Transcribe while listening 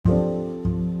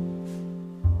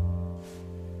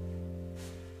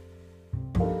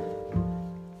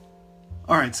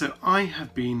All right, so I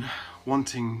have been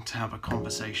wanting to have a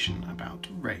conversation about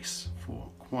race for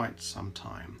quite some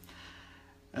time.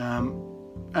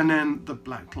 And then the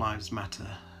Black Lives Matter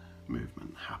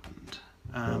movement happened.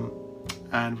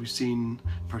 And we've seen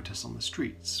protests on the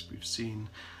streets, we've seen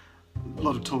a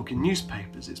lot of talk in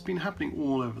newspapers. It's been happening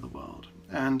all over the world.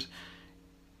 And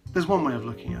there's one way of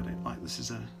looking at it, like this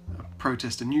is a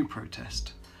protest, a new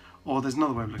protest. Or there's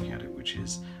another way of looking at it, which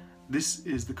is this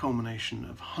is the culmination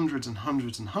of hundreds and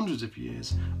hundreds and hundreds of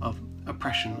years of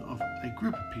oppression of a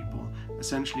group of people,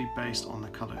 essentially based on the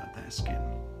colour of their skin.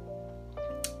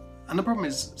 And the problem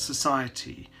is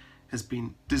society has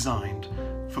been designed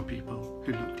for people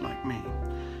who look like me.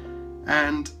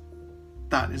 And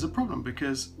that is a problem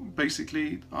because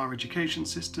basically our education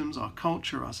systems, our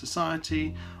culture, our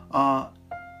society are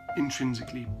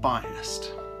intrinsically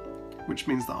biased, which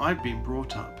means that I've been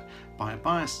brought up by a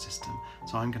biased system,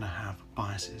 so I'm going to have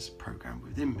biases programmed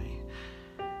within me.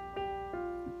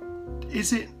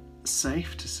 Is it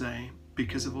safe to say,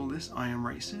 because of all this, I am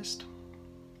racist?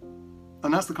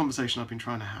 And that's the conversation I've been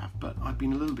trying to have, but I've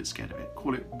been a little bit scared of it.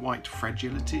 Call it white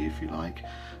fragility, if you like.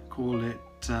 Call it,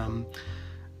 I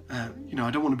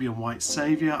don't want to be a white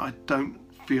saviour. I don't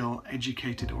feel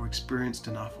educated or experienced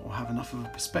enough or have enough of a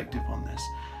perspective on this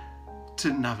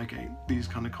to navigate these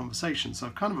kind of conversations. So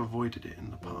I've kind of avoided it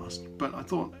in the past, but I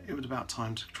thought it was about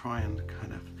time to try and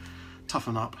kind of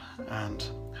toughen up and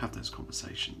have those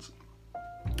conversations.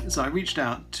 So I reached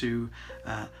out to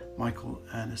Michael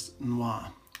Ernest Noir.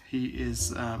 He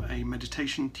is a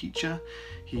meditation teacher,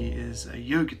 he is a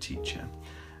yoga teacher,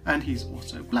 and he's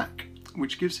also black,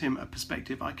 which gives him a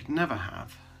perspective I could never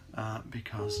have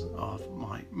because of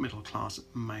my middle class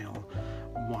male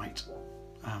white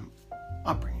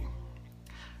upbringing.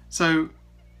 So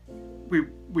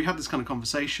we had this kind of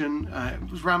conversation.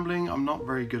 It was rambling. I'm not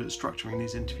very good at structuring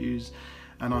these interviews,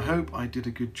 and I hope I did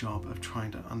a good job of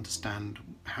trying to understand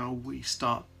how we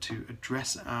start to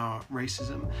address our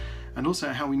racism, and also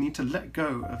how we need to let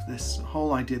go of this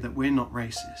whole idea that we're not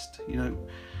racist.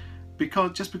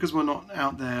 Because just because we're not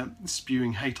out there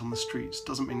spewing hate on the streets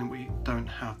doesn't mean that we don't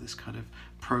have this kind of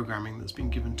programming that's been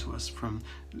given to us from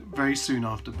very soon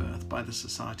after birth by the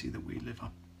society that we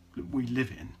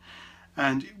live in.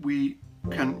 And we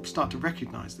can start to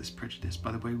recognise this prejudice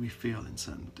by the way we feel in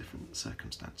certain different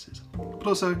circumstances. But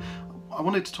also, I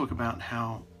wanted to talk about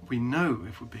how we know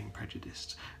if we're being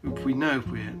prejudiced, if we know if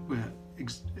we're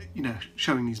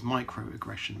showing these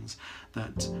microaggressions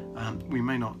that we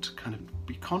may not kind of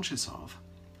be conscious of,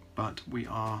 but we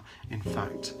are in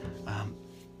fact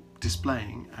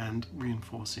displaying and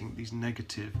reinforcing these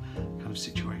negative kind of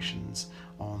situations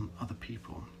on other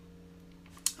people.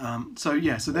 So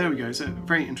there we go. It's a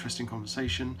very interesting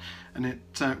conversation, and it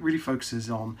really focuses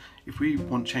on if we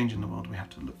want change in the world, we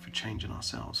have to look for change in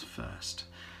ourselves first.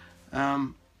 I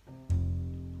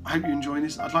hope you enjoy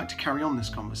this. I'd like to carry on this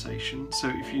conversation, so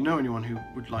if you know anyone who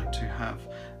would like to have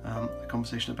a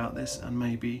conversation about this and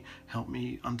maybe help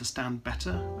me understand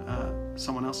better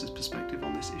someone else's perspective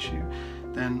on this issue,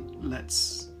 then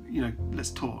let's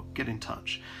talk, get in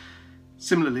touch.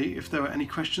 Similarly, if there were any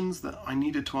questions that I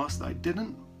needed to ask that I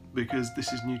didn't, because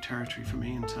this is new territory for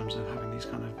me in terms of having these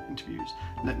kind of interviews,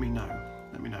 let me know.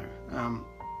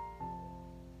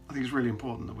 I think it's really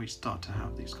important that we start to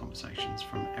have these conversations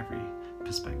from every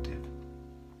perspective.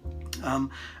 And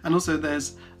also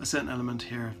there's a certain element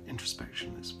here of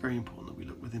introspection. It's very important that we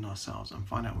look within ourselves and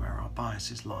find out where our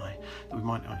biases lie that we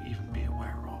might not even be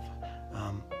aware of,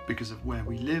 because of where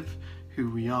we live, who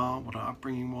we are, what our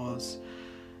upbringing was.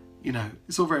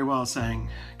 It's all very well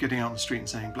getting out on the street and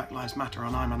saying Black Lives Matter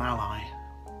and I'm an ally,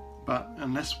 but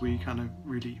unless we kind of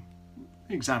really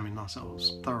examine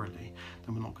ourselves thoroughly,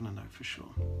 then we're not going to know for sure.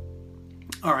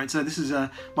 All right, so this is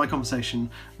my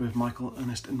conversation with Michael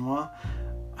Ernest Noir.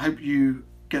 I hope you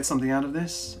get something out of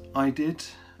this. I did,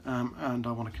 and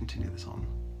I want to continue this on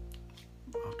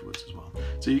afterwards as well.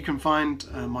 So you can find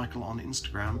Michael on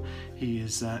Instagram. He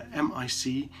is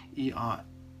MICERNEST,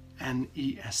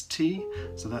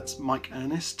 so that's Mike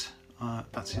Ernest.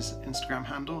 That's his Instagram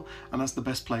handle, and that's the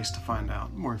best place to find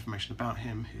out more information about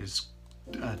him, his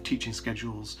teaching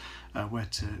schedules, where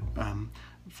to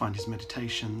find his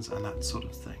meditations and that sort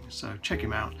of thing. So check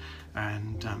him out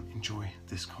and enjoy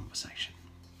this conversation.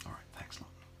 All right, thanks a lot.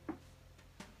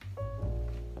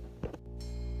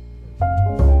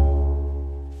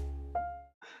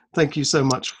 Thank you so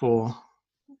much for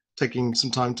taking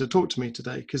some time to talk to me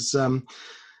today, because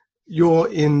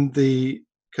you're in the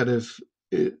kind of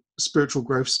spiritual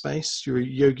growth space. You're a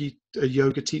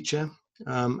yoga teacher,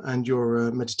 and you're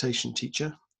a meditation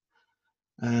teacher.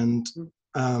 And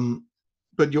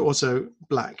but you're also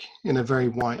black in a very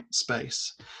white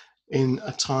space in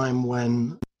a time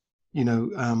when,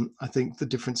 I think the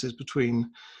differences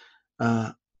between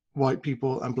white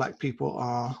people and black people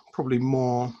are probably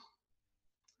more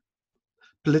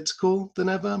political than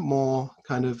ever, more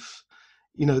kind of,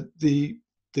 the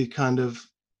kind of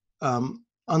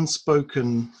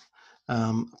unspoken,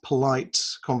 polite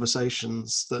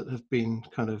conversations that have been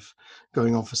kind of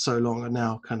going on for so long are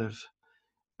now kind of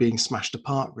being smashed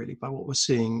apart really by what we're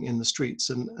seeing in the streets,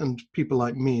 and people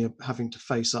like me are having to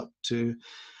face up to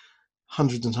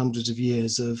hundreds and hundreds of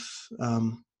years of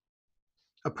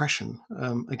oppression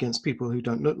against people who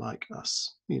don't look like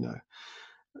us.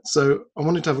 So I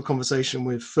wanted to have a conversation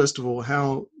with, first of all,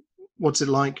 what's it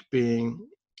like being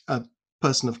a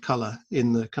person of color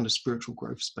in the kind of spiritual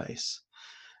growth space,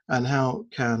 and how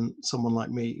can someone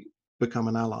like me become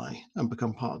an ally and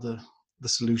become part of the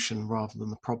solution rather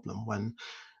than the problem, when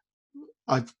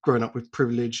I've grown up with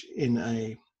privilege in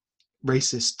a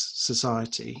racist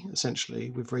society,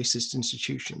 essentially, with racist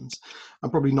institutions.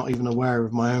 I'm probably not even aware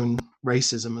of my own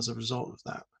racism as a result of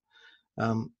that.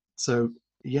 So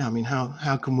yeah, I mean,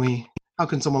 how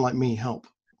can someone like me help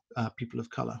people of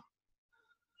color?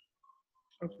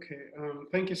 Okay,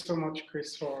 thank you so much,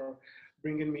 Chris, for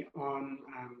bringing me on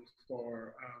and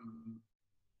for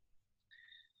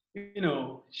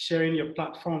sharing your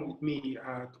platform with me,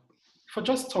 for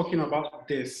just talking about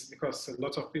this, because a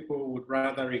lot of people would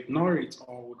rather ignore it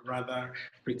or would rather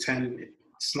pretend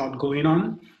it's not going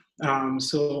on.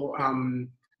 So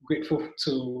I'm grateful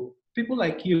to people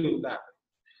like you that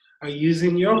are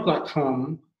using your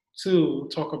platform to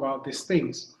talk about these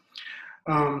things.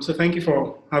 So thank you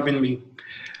for having me.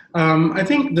 I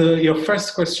think your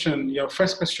first question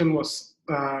was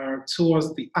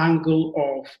towards the angle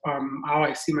of how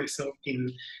I see myself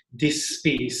in this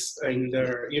space, in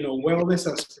the wellness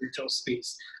and spiritual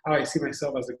space. How I see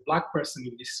myself as a Black person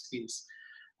in this space.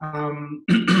 I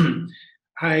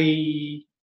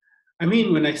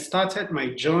mean, when I started my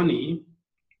journey,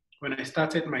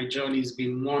 it's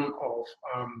been one of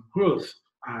growth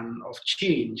and of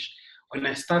change. When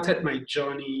I started my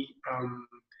journey,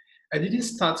 I didn't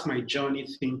start my journey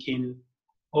thinking,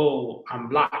 oh, I'm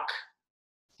Black.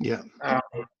 Yeah.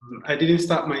 I didn't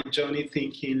start my journey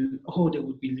thinking, oh, there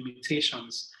would be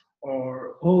limitations,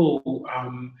 or, oh,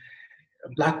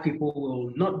 Black people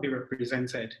will not be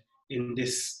represented in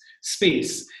this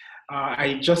space.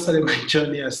 I just started my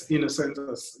journey as innocent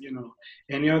as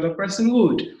any other person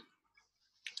would.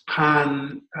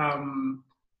 And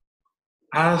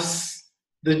as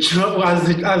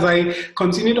I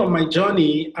continued on my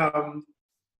journey,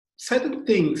 certain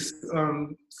things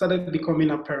started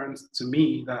becoming apparent to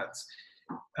me, that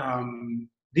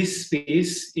this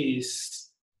space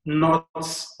is not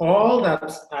all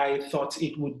that I thought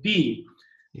it would be.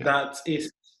 Yeah. That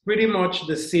is pretty much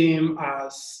the same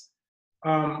as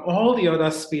all the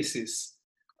other spaces.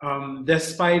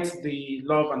 Despite the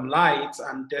love and light,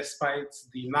 and despite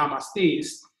the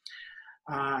namastes,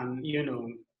 and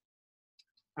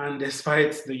and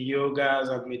despite the yogas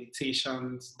and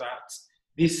meditations, that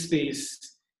this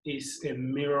space is a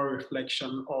mirror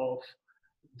reflection of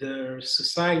the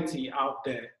society out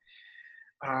there.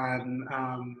 And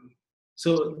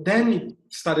so then it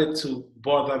started to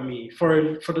bother me.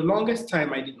 For the longest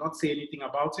time, I did not say anything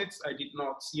about it. I did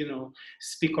not,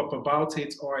 speak up about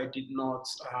it, or I did not,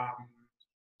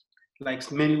 like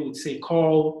many would say,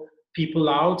 call people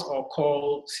out or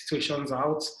call situations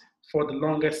out for the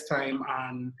longest time.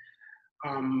 And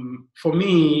for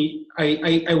me,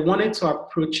 I wanted to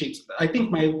approach it. I think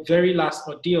my very last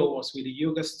ordeal was with a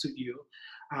yoga studio,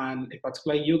 and a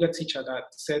particular yoga teacher that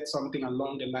said something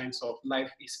along the lines of,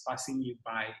 life is passing you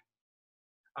by,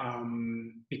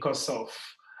 because of,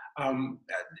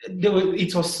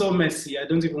 it was so messy. I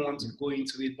don't even want to go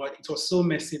into it, but it was so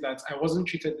messy that I wasn't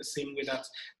treated the same way that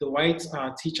the white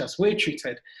teachers were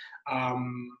treated.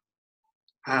 And,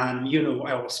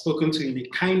 I was spoken to in a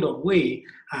kind of way.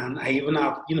 And I even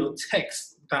have,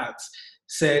 text that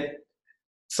said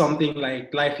something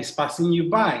like, life is passing you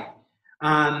by.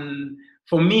 And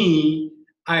for me,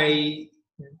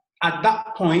 at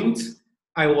that point,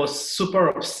 I was super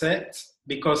upset,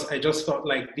 because I just felt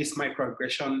like this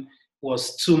microaggression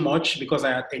was too much, because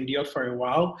I had endured for a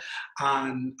while.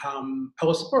 And I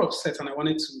was super upset, and I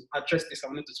wanted to address this. I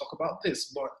wanted to talk about this,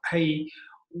 but I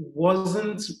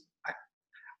wasn't.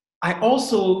 I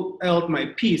also held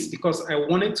my peace, because I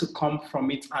wanted to come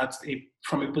from it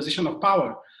from a position of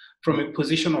power, from a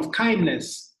position of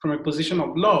kindness, from a position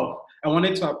of love. I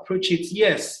wanted to approach it.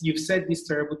 Yes, you've said this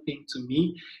terrible thing to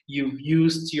me. You've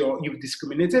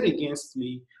discriminated against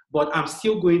me, but I'm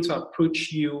still going to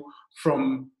approach you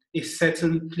from a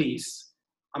certain place.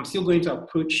 I'm still going to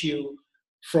approach you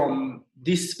from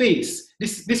this space.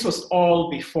 This was all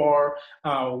before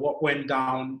what went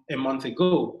down a month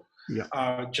ago.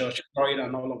 Yeah. George Floyd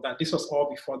and all of that. This was all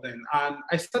before then. And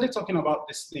I started talking about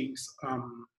these things.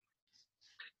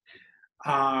 And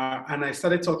I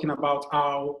started talking about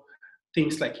how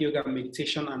things like yoga and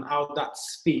meditation and how that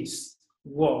space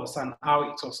was and how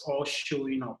it was all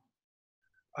showing up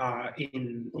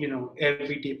in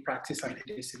everyday practice and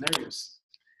everyday scenarios.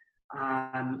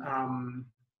 And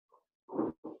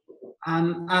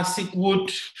as it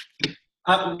would,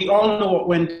 we all know what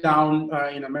went down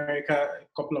in America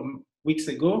a couple of weeks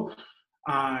ago.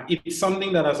 It's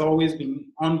something that has always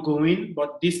been ongoing,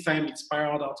 but this time it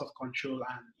spiraled out of control,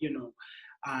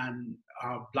 and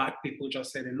Black people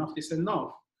just said enough is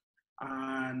enough.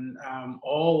 And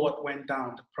all what went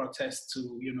down, the protest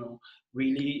to,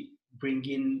 really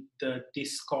bringing the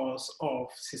discourse of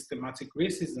systematic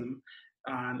racism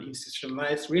and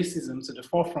institutionalized racism to the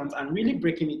forefront and really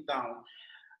breaking it down.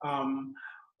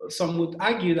 Some would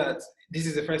argue that this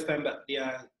is the first time that they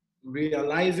are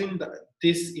realizing that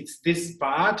it's this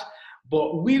bad,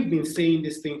 but we've been saying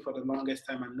this thing for the longest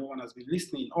time and no one has been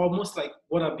listening. Almost like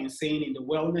what I've been saying in the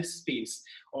wellness space,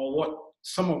 or what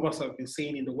some of us have been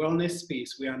saying in the wellness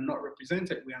space. We are not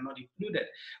represented, we are not included.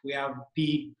 We have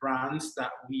big brands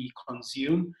that we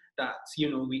consume, that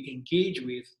we engage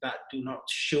with, that do not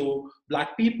show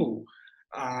Black people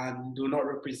and do not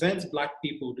represent Black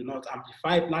people, do not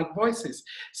amplify Black voices.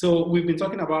 So we've been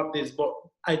talking about this, but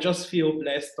I just feel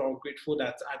blessed or grateful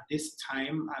that at this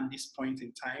time and this point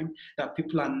in time, that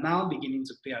people are now beginning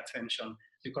to pay attention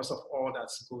because of all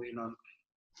that's going on.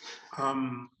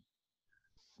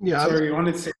 Yeah. Sorry, you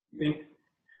wanted to say something?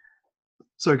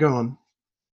 So go on.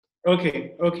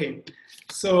 Okay.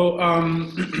 So,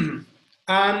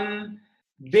 and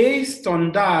based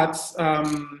on that,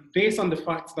 based on the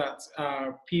fact that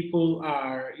people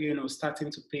are,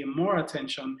 starting to pay more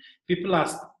attention, people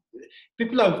have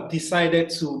decided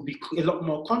to be a lot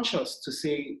more conscious to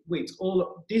say, wait,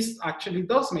 all this actually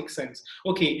does make sense.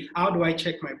 Okay, how do I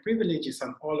check my privileges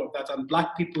and all of that? And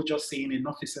Black people just saying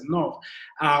enough is enough.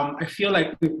 I feel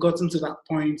like we've gotten to that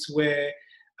point where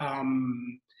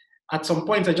at some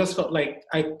point I just felt like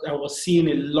I was seeing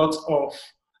a lot of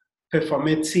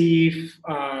performative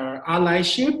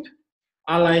allyship,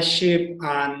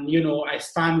 and I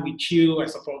stand with you, I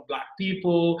support Black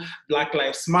people, Black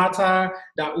Lives Matter,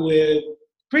 that were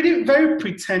very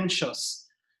pretentious,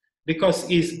 because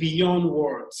it's beyond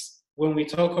words. When we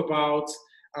talk about,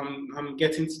 I'm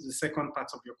getting to the second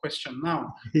part of your question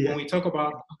now. Yeah. When we talk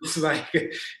about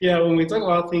when we talk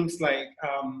about things like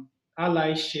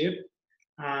allyship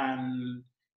and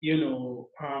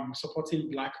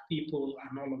supporting Black people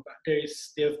and all of that,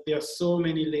 there are so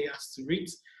many layers to it,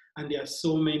 and there are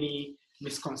so many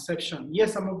misconceptions.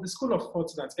 Yes, I'm of the school of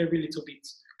thought that every little bit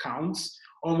counts,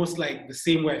 almost like the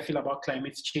same way I feel about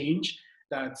climate change,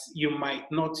 that you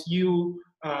might not,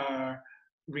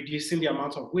 reducing the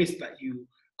amount of waste that you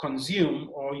consume,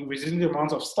 or you reducing the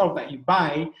amount of stuff that you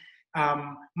buy,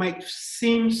 might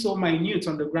seem so minute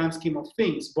on the grand scheme of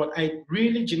things, but I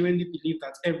really genuinely believe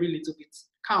that every little bit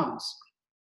counts.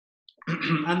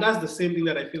 And that's the same thing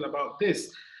that I feel about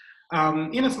this.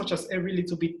 In as much as every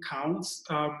little bit counts,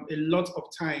 a lot of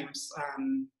times,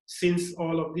 since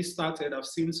all of this started, I've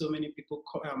seen so many people,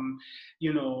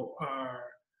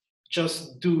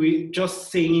 just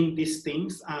saying these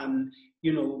things and,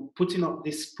 putting up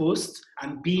this post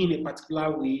and being a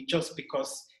particular way just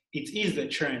because it is the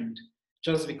trend,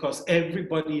 just because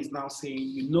everybody is now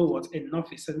saying, what,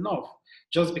 enough is enough,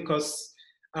 just because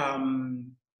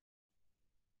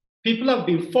people have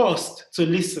been forced to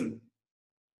listen.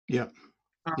 Yeah.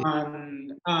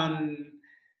 And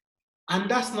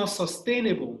that's not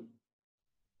sustainable.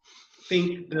 I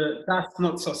think that's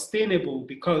not sustainable,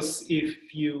 because if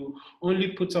you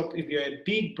only put up, if you're a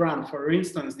big brand, for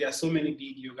instance, there are so many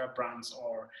big yoga brands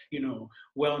or,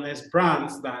 wellness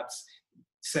brands that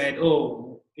said,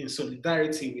 oh, in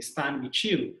solidarity, we stand with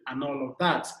you and all of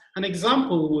that. An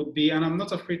example would be, and I'm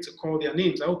not afraid to call their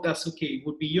names, I hope that's okay, it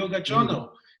would be Yoga Journal.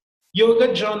 Mm-hmm.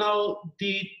 Yoga Journal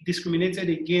discriminated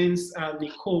against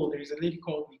Nicole. There is a lady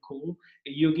called Nicole, a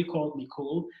yogi called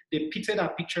Nicole. They pitted her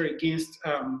picture against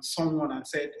someone and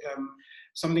said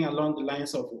something along the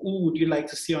lines of, who would you like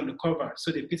to see on the cover?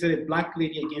 So they pitted a Black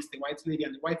lady against the white lady,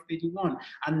 and the white lady won.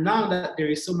 And now that there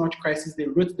is so much crisis, they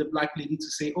wrote the Black lady to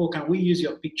say, oh, can we use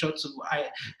your picture to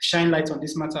shine light on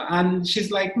this matter? And she's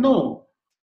like, no.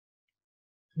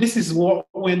 This is what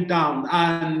went down.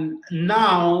 And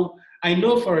now, I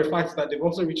know for a fact that they've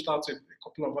also reached out to a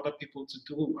couple of other people to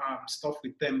do stuff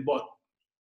with them, but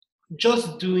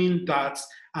just doing that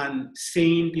and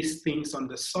saying these things on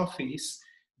the surface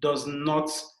does not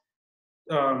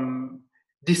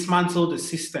dismantle the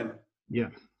system. Yeah.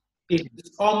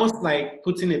 It's almost like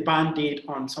putting a band-aid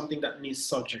on something that needs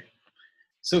surgery.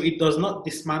 So it does not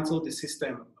dismantle the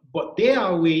system, but there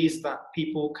are ways that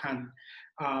people can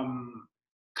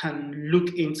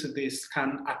look into this,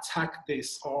 can attack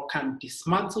this, or can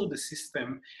dismantle the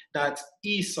system that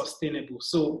is sustainable.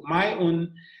 So my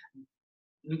own,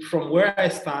 from where I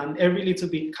stand, every little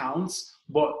bit counts,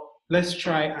 but let's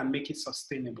try and make it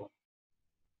sustainable.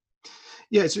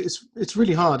 Yeah, it's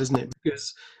really hard, isn't it?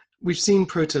 Because we've seen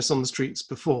protests on the streets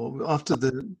before. After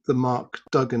the Mark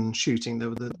Duggan shooting, there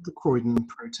were the Croydon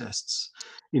protests.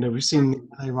 You know, we've seen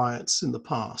LA riots in the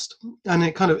past, and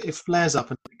it flares up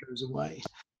and it goes away.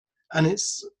 And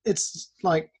it's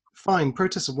like, fine,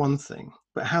 protests are one thing,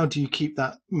 but how do you keep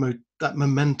that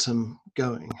momentum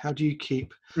going? How do you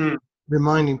keep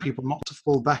reminding people not to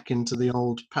fall back into the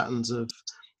old patterns of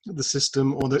the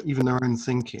system or even their own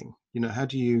thinking? You know, how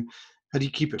do you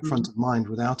keep it front of mind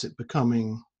without it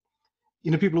becoming,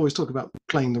 you know, people always talk about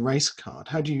playing the race card.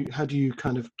 How do you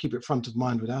kind of keep it front of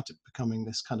mind without it becoming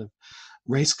this kind of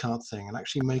race card thing, and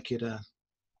actually make it a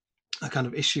kind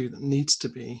of issue that needs to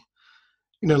be,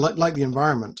 you know, like the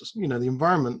environment. You know, the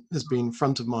environment has been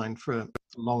front of mind for a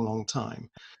long, long time.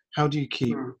 How do you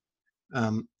keep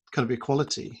kind of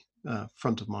equality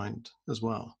front of mind as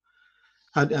well?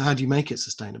 How do you make it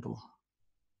sustainable?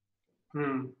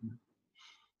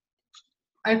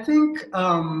 I think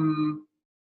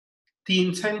the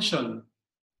intention,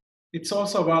 it's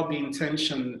also about the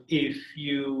intention. If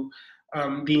you,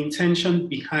 the intention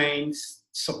behind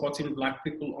supporting Black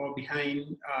people or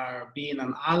behind being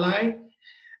an ally,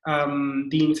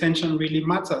 the intention really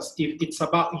matters. If it's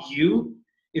about you,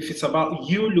 if it's about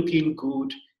you looking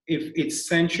good, if it's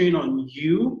centering on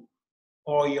you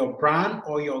or your brand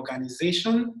or your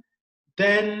organization,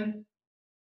 then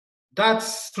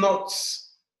that's not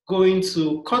going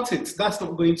to cut it. That's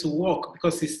not going to work,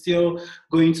 because it's still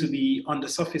going to be on the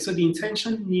surface. So the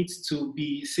intention needs to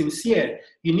be sincere.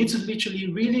 You need to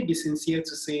literally really be sincere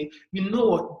to say, you know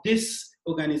what, this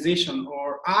organization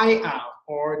or I have,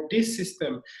 or this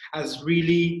system has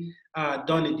really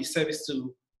done a disservice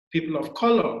to people of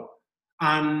color.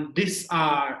 And these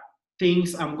are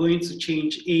things I'm going to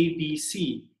change A, B,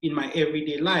 C in my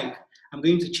everyday life. I'm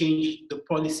going to change the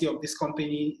policy of this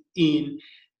company in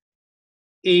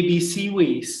ABC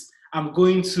ways. I'm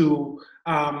going to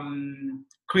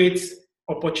create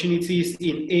opportunities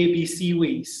in ABC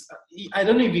ways. I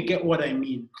don't know if you get what I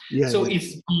mean. Yeah, so yeah.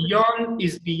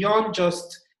 It's beyond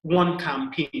just one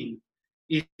campaign.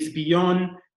 It's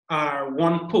beyond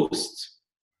one post.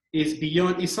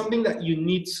 It's something that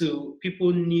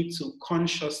people need to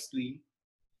consciously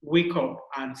wake up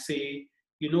and say,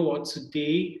 you know what,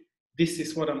 today, this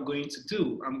is what I'm going to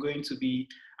do. I'm going to be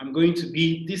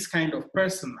this kind of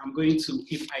person.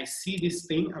 If I see this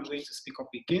thing, I'm going to speak up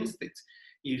against it.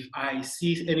 If I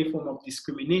see any form of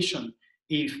discrimination,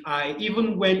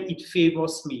 even when it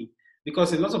favors me,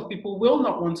 because a lot of people will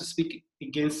not want to speak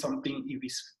against something if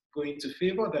it's going to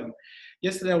favor them.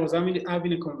 Yesterday, I was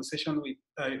having a conversation with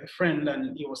a friend,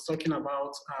 and he was talking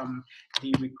about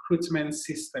the recruitment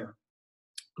system.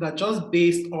 That just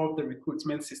based off the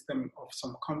recruitment system of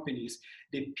some companies,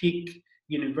 they pick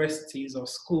universities or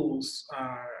schools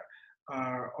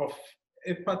of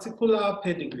a particular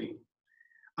pedigree.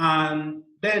 And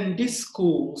then these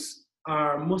schools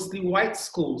are mostly white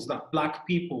schools that Black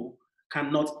people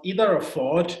cannot either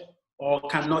afford or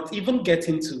cannot even get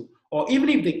into. Or even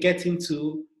if they get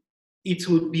into, it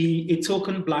would be a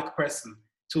token Black person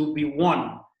to be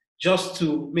one, just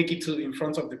to make it to in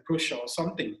front of the brochure or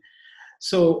something.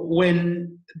 So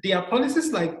when there are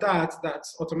policies like that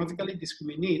automatically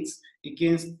discriminates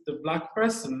against the Black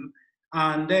person,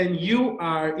 and then you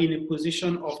are in a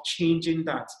position of changing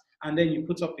that, and then you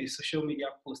put up a social media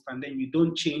post, and then you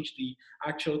don't change the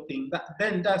actual thing,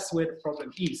 then that's where the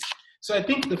problem is. So I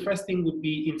think the first thing would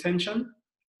be intention.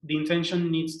 The intention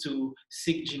needs to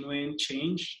seek genuine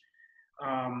change.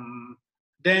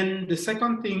 Then the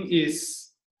second thing is,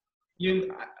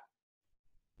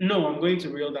 no, I'm going to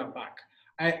reel that back.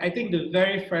 I think the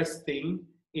very first thing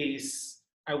is,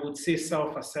 I would say,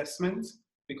 self-assessment,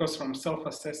 because from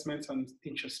self-assessment and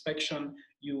introspection,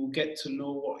 you get to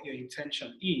know what your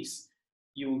intention is.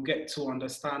 You get to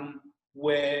understand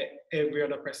where every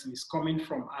other person is coming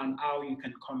from and how you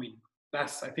can come in. I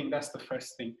think that's the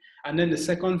first thing. And then the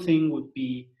second thing would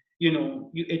be, you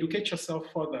educate yourself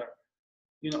further,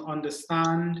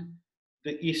 understand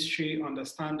the history,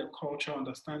 understand the culture,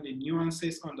 understand the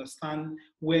nuances, understand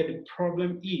where the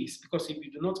problem is. Because if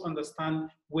you do not understand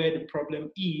where the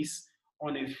problem is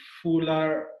on a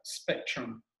fuller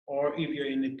spectrum, or if you're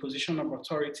in a position of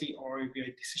authority, or if you're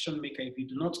a decision maker, if you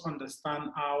do not understand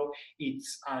how it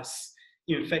has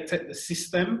infected the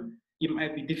system, it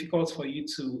might be difficult for you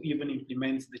to even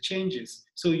implement the changes.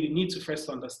 So you need to first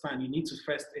understand, you need to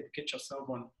first educate yourself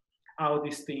on how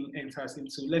this thing enters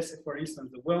into, let's say, for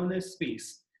instance, the wellness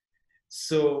space.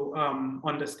 So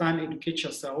understand, educate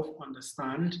yourself,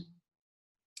 understand,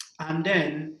 and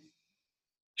then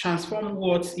transform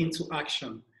words into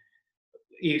action.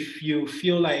 If you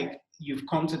feel like you've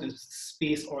come to the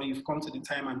space or you've come to the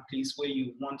time and place where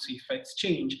you want to effect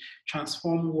change,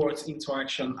 transform words into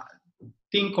action.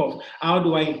 Think of, how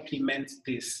do I implement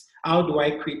this? How do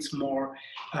I create more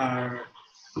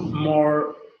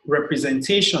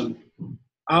representation?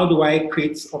 How do I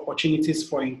create opportunities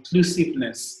for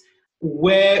inclusiveness?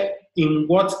 Where, in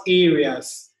what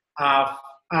areas have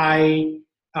I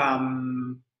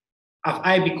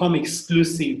become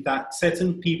exclusive that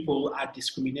certain people are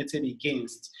discriminated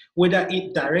against, whether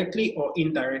it directly or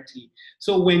indirectly?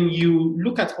 So when you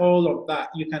look at all of that,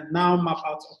 you can now map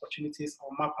out opportunities or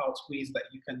map out ways that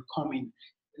you can come in,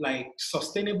 like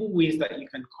sustainable ways that you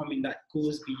can come in that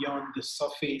goes beyond the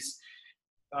surface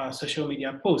social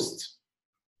media post.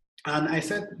 And I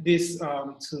said this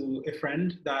to a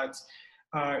friend that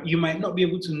you might not be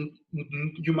able to,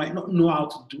 you might not know how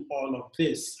to do all of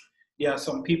this. There are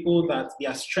some people that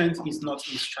their strength is not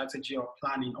in strategy or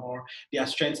planning, or their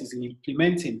strength is in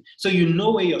implementing. So you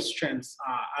know where your strengths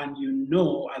are, and you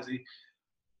know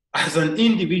as an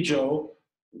individual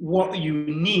what you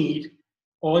need,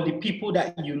 or the people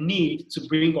that you need to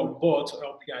bring on board to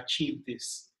help you achieve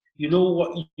this. You know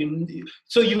what you need.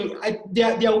 So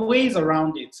there are ways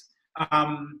around it.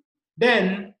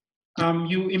 Then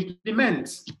you implement,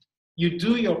 you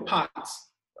do your part.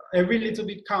 Every little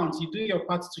bit counts. You do your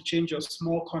part to change your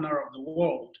small corner of the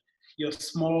world, your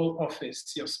small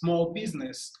office, your small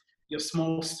business, your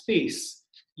small space.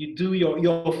 You do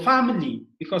your family,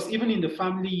 because even in the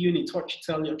family unit, what you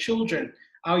tell your children,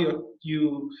 how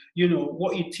you know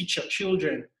what you teach your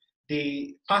children,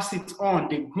 they pass it on,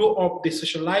 they grow up, they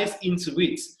socialize into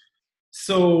it.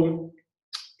 So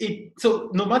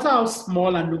no matter how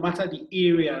small and no matter the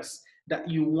areas that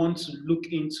you want to look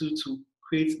into to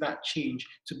create that change,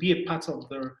 to be a part of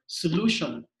the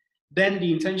solution, then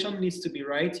the intention needs to be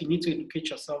right. You need to educate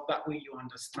yourself, that way you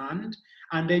understand,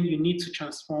 and then you need to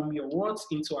transform your words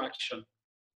into action.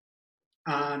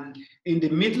 And in the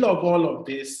middle of all of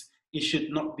this, it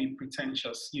should not be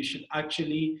pretentious. You should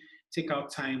actually take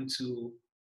out time to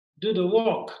do the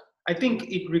work. I think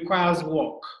it requires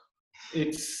work.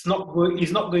 It's not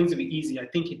going to be easy. I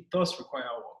think it does require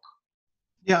work.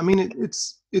 Yeah, I mean,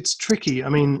 it's tricky. I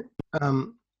mean,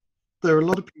 there are a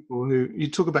lot of people who, you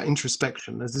talk about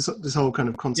introspection. There's this whole kind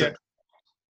of concept,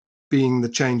 being the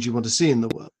change you want to see in the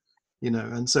world, you know.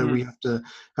 And so we have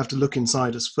to look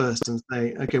inside us first and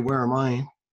say, okay, where am I,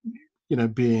 you know,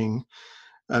 being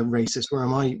racist? Where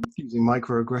am I using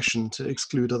microaggression to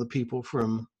exclude other people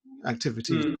from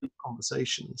activities,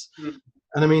 conversations?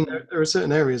 And I mean, there are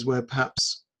certain areas where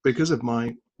perhaps because of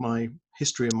my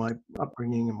history and my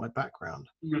upbringing and my background,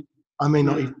 I may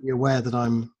not even be aware that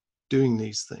I'm doing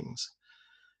these things,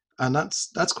 and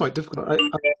that's quite difficult.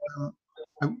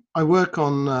 I work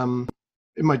on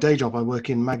in my day job. I work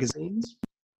in magazines,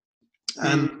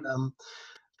 and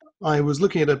I was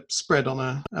looking at a spread on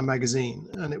a magazine,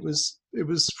 and it was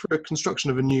for a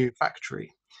construction of a new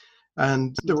factory,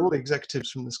 and there were all the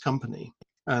executives from this company,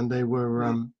 and they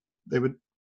were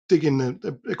digging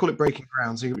they call it breaking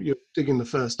ground. So you're digging the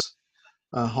first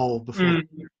hole before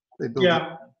they build it.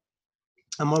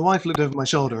 And my wife looked over my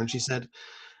shoulder and she said,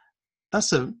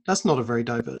 that's not a very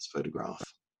diverse photograph.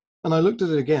 And I looked at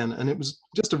it again, and it was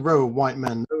just a row of white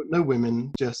men, no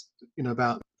women, just, you know,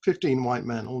 about 15 white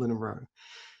men all in a row.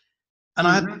 And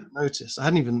I hadn't noticed.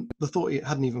 The thought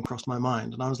hadn't even crossed my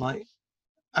mind. And I was like,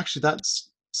 actually,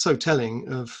 that's so telling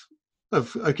of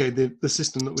okay, the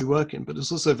system that we work in, but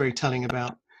it's also very telling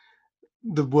about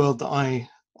the world that I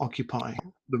occupy,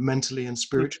 the mentally and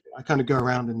spiritually. I kind of go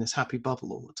around in this happy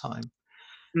bubble all the time.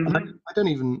 And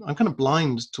I'm kind of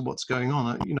blind to what's going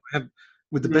on.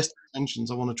 With the best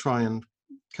intentions, I want to try and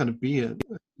kind of be a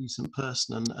decent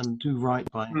person and do right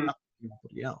by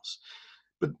everybody else.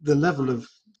 But the level of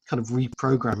kind of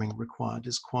reprogramming required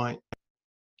is quite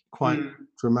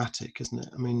dramatic, isn't it?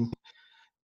 I mean,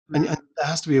 and there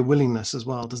has to be a willingness as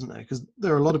well, doesn't there? Because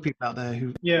there are a lot of people out there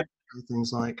who do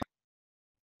things like,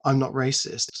 I'm not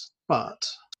racist, but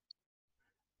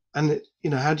And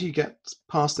how do you get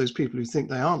past those people who think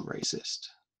they aren't racist,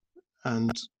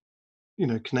 and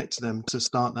connect to them to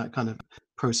start that kind of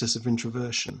process of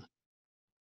introversion?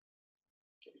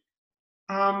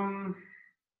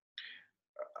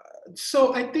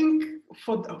 So I think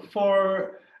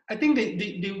for I think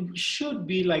there should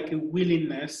be like a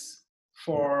willingness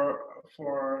for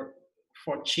for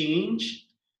for change,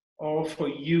 or for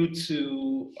you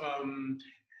to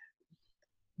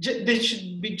there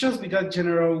should be just be that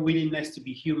general willingness to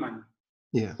be human.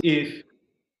 Yeah. If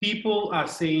people are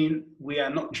saying we are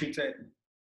not treated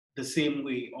the same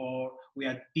way, or we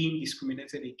are being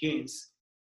discriminated against,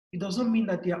 it doesn't mean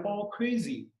that they are all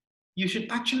crazy. You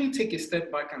should actually take a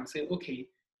step back and say, okay,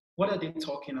 what are they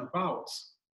talking about?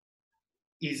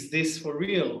 Is this for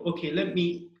real? Okay, let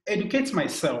me educate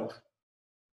myself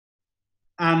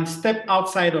and step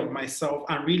outside of myself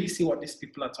and really see what these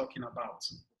people are talking about.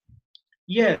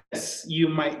 Yes, you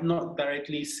might not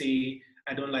directly say,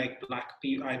 I don't like black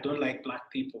people, I don't like black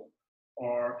people,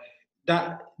 or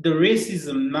that the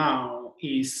racism now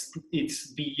it's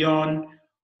beyond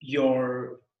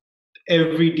your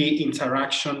everyday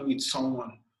interaction with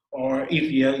someone, or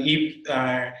if you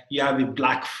have a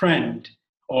black friend,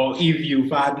 or if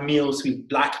you've had meals with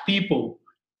black people.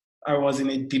 I was in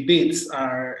a debate,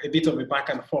 a bit of a back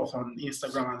and forth on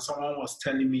Instagram, and someone was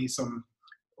telling me, some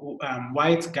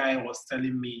white guy was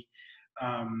telling me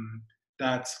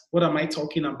that, what am I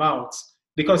talking about?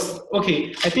 Because,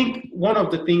 okay, I think one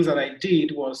of the things that I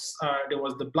did was there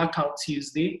was the Blackout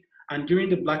Tuesday. And during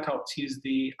the Blackout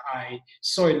Tuesday, I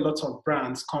saw a lot of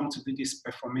brands come to do this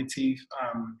performative,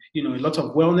 a lot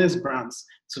of wellness brands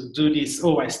to do this,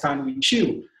 oh, I stand with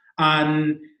you.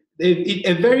 And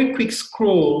a very quick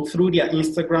scroll through their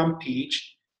Instagram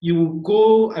page, I would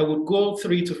go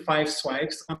 3 to 5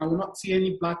 swipes, and I will not see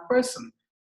any black person.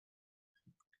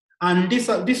 And these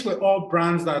were all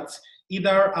brands that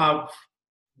either have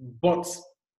bought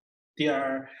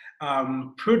their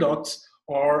products,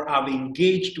 or have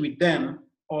engaged with them,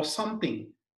 or something.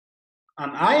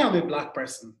 And I am a black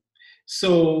person.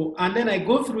 So, and then I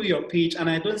go through your page and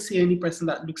I don't see any person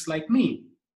that looks like me.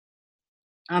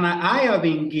 And I have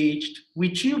engaged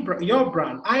with you, your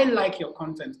brand. I like your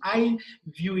content. I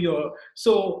view your,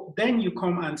 so then you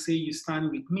come and say you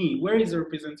stand with me. Where is the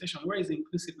representation? Where is the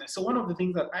inclusiveness? So one of the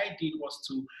things that I did was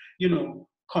to,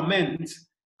 comment,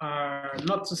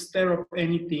 not to stir up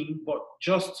anything, but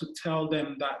just to tell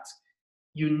them that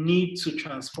you need to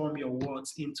transform your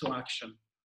words into action.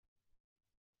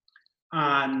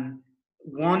 And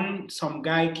some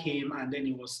guy came, and then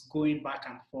he was going back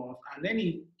and forth, and then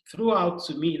he threw out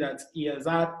to me that he has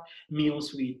had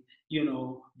meals with,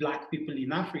 black people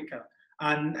in Africa.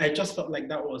 And I just felt like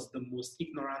that was the most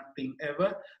ignorant thing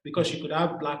ever, because you could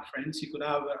have black friends, you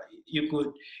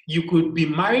could be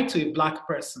married to a black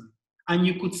person, and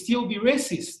you could still be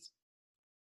racist.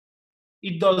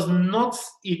 It does not,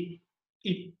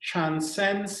 it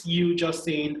transcends you just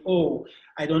saying, oh,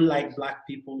 I don't like black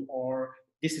people, or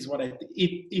this is what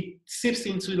it seeps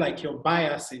into like your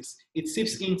biases. It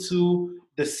seeps into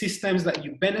the systems that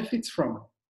you benefit from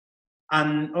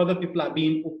and other people are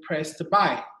being oppressed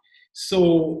by.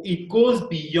 So it goes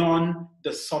beyond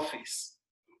the surface.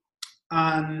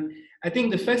 And I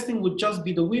think the first thing would just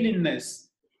be the willingness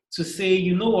to say,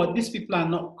 you know what, these people are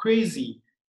not crazy.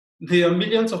 There are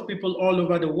millions of people all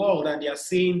over the world and they are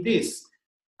saying this.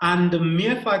 And the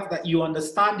mere fact that you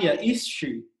understand their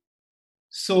history.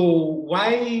 So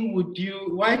why do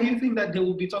you think that they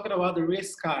will be talking about the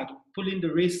race card, pulling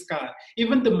the race card?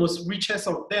 Even the most richest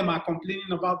of them are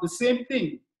complaining about the same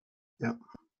thing. Yeah.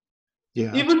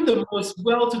 Yeah. Even the most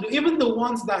well-to-do, even the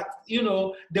ones that,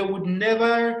 they would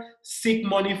never seek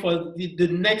money for the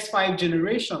next 5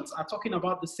 generations are talking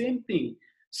about the same thing.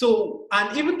 So,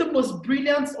 and even the most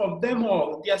brilliant of them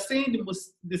all, they are saying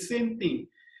the same thing.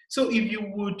 So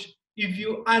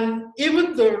and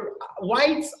even the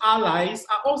white allies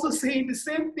are also saying the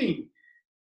same thing,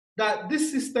 that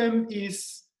this system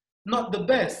is not the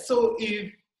best. So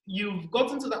if you've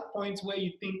gotten to that point where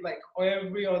you think like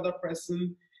every other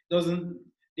person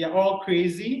they're all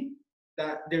crazy,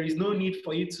 that there is no need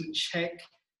for you to check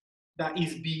that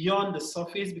is beyond the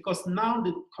surface, because now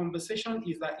the conversation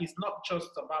is that it's not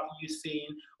just about you saying,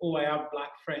 oh, I have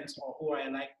black friends, or oh, I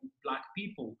like black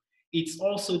people. It's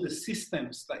also the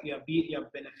systems that you're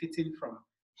benefiting from.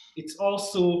 It's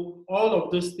also all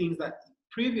of those things that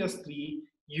previously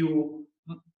you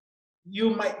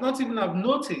might not even have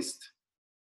noticed,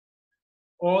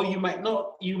 or you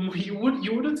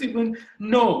wouldn't even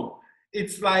know.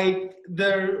 It's like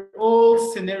the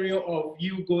whole scenario of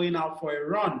you going out for a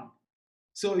run.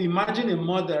 So imagine a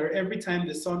mother, every time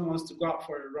the son wants to go out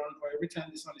for a run, or every time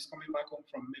the son is coming back home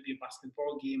from maybe a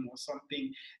basketball game or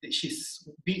something, that she's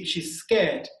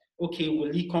scared. Okay,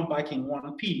 will he come back in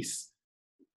one piece?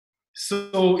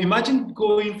 So imagine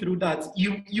going through that.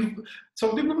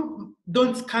 Some people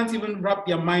can't even wrap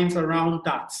their minds around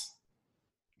that.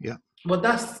 Yeah. But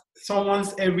that's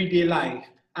someone's everyday life,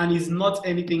 and it's not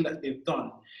anything that they've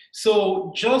done.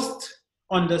 So just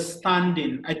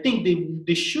understanding, I think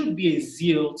there should be a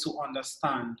zeal to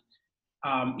understand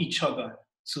each other,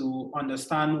 to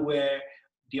understand where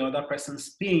the other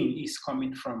person's pain is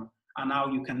coming from and how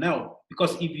you can help.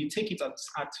 Because if you take it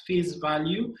at face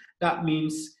value, that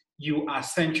means you are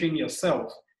centering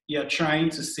yourself. You're trying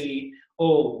to say,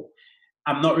 oh,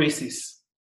 I'm not racist.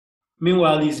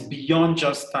 Meanwhile, it's beyond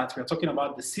just that. We're talking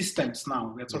about the systems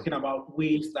now. We're talking about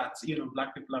ways that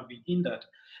Black people have been hindered.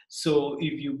 So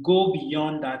if you go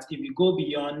beyond that, if you go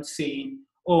beyond saying,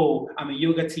 "Oh, I'm a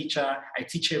yoga teacher. I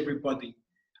teach everybody,"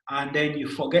 and then you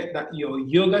forget that your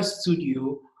yoga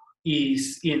studio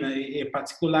is in a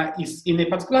particular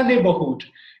neighborhood.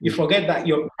 You forget that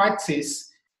your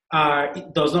practice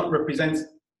it does not represent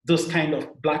those kind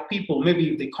of Black people. Maybe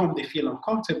if they come, they feel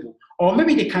uncomfortable, or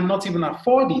maybe they cannot even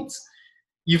afford it.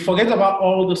 You forget about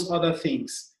all those other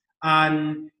things.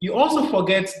 And you also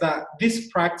forget that this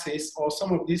practice or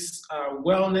some of this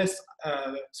wellness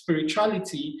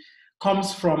spirituality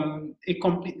comes from a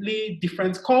completely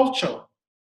different culture.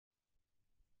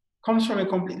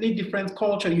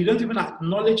 You don't even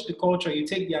acknowledge the culture. You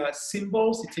take their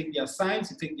symbols, you take their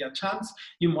signs, you take their chants,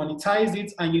 you monetize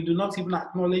it, and you do not even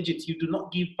acknowledge it. You do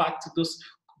not give back to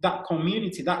that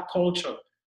community, that culture.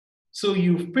 So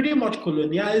you've pretty much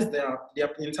colonialized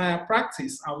their entire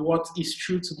practice and what is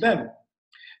true to them.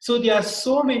 So there are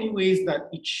so many ways that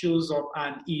it shows up,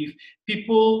 and if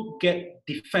people get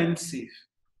defensive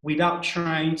without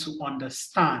trying to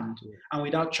understand and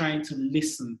without trying to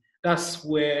listen, that's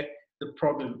where the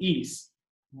problem is.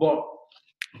 But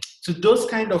to those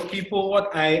kind of people,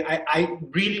 what I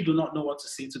really do not know what to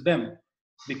say to them,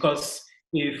 because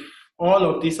if all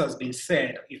of this has been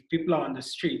said, if people are on the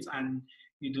streets and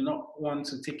you do not want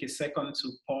to take a second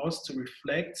to pause, to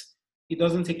reflect, it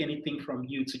doesn't take anything from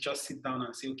you to just sit down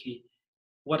and say, okay,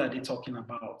 what are they talking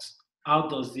about? How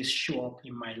does this show up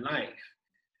in my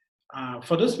life?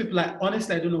 For those people,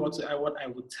 honestly, I don't know what I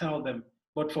would tell them.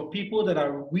 But for people that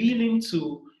are willing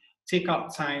to take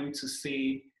out time to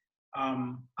say,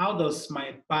 how does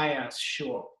my bias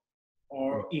show up?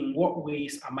 Or in what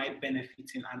ways am I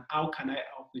benefiting, and how can I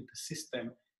help with the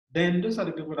system? Then those are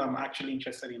the people that I'm actually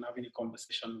interested in having a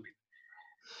conversation with.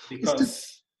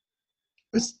 Because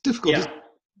it's difficult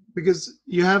because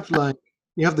you have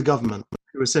the government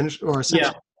who essentially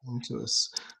saying to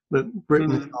us that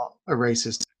Britain is not a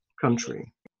racist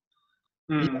country.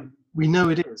 We know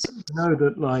it is. We know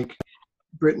that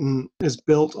Britain is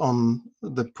built on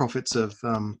the profits of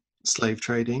slave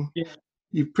trading.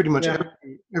 You pretty much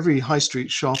every high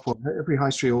street shop or every high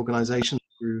street organization,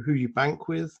 through who you bank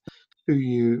with,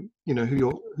 even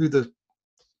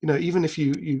if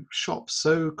you shop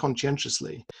so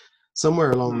conscientiously,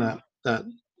 somewhere along that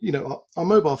our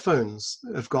mobile phones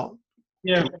have got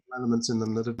chemical elements in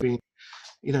them that have been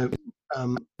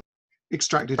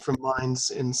extracted from mines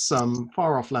in some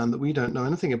far off land that we don't know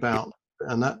anything about,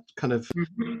 and that kind of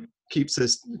keeps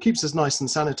us nice and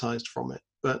sanitized from it.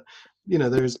 But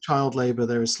there is child labor,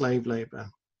 there is slave labor.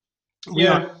 We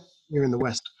are here in the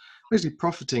West basically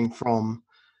profiting from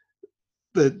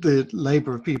the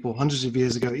labor of people hundreds of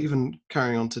years ago, even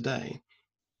carrying on today.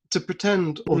 To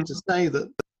pretend or to say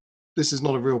that this is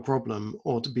not a real problem,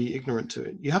 or to be ignorant to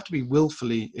it, you have to be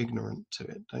willfully ignorant to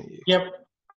it, don't you? Yep.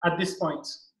 At this point.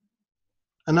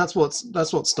 And that's what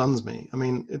stuns me. I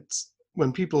mean, it's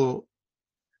when people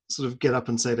sort of get up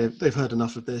and say they've heard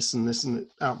enough of this, and this, and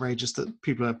it's outrageous that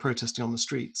people are protesting on the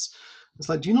streets. It's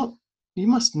like, you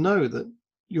must know that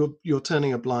you're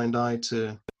turning a blind eye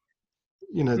to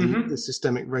the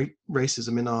systemic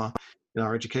racism in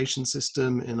our education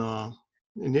system,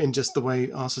 in just the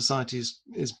way our society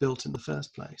is built in the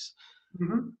first place.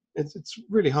 It's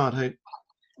really hard.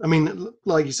 I mean,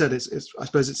 like you said, I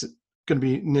suppose it's going to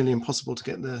be nearly impossible to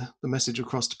get the message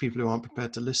across to people who aren't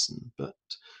prepared to listen. But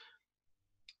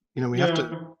we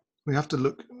have to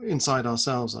look inside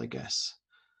ourselves, I guess.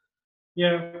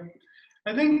 Yeah,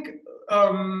 I think.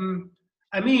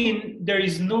 I mean, there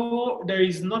is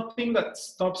nothing that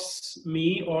stops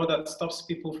me or that stops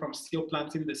people from still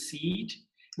planting the seed.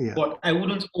 Yeah. But I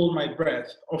wouldn't hold my breath.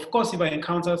 Of course, if I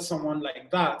encountered someone like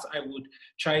that, I would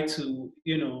try to,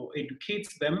 educate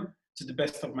them to the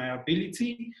best of my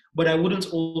ability. But I wouldn't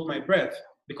hold my breath,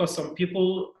 because some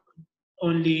people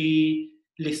only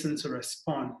listen to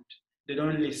respond. They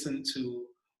don't listen to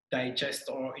digest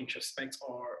or introspect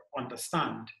or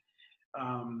understand.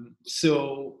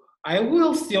 So I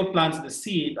will still plant the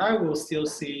seed. I will still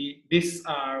say these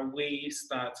are ways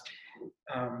that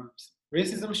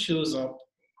racism shows up: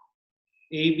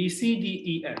 A, B, C, D,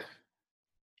 E, F.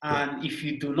 And if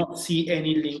you do not see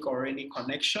any link or any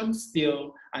connection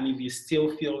still, and if you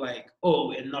still feel like,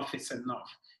 oh, enough is enough,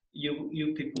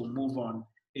 you people move on.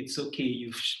 It's okay.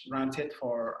 You've ranted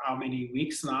for how many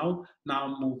weeks now?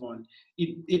 Now move on.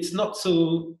 It's not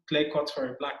so clear cut for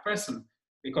a Black person,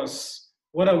 because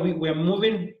what are we? We're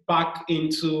moving back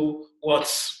into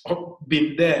what's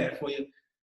been there for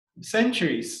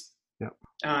centuries. Yeah.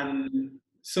 And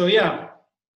so, yeah.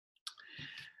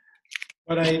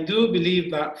 But I do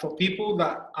believe that for people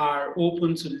that are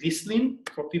open to listening,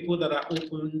 for people that are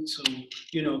open to,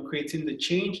 creating the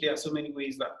change, there are so many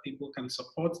ways that people can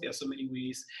support. There are so many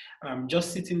ways.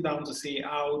 Just sitting down to say,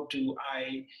 how do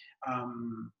I,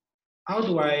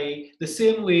 the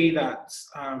same way that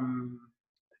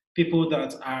people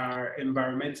that are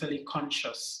environmentally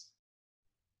conscious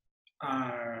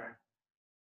are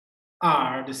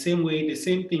the same way, the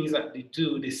same things that they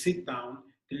do, they sit down,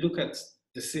 they look at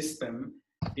the system,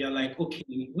 they are like, okay,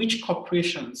 which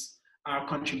corporations are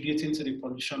contributing to the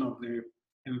pollution of the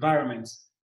environment?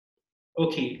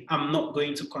 Okay, I'm not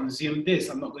going to consume this.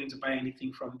 I'm not going to buy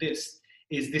anything from this.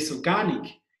 Is this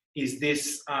organic? Is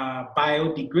this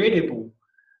biodegradable?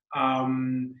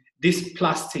 This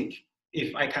plastic,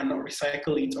 if I cannot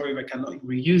recycle it or if I cannot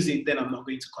reuse it, then I'm not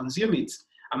going to consume it.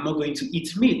 I'm not going to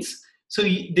eat meat. So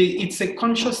it's a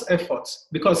conscious effort,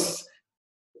 because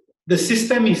the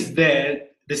system is there.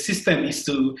 The system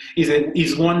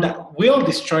is one that will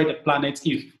destroy the planet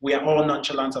if we are all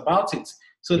nonchalant about it.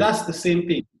 So that's the same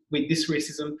thing with this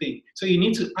racism thing. So you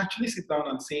need to actually sit down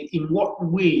and say, in what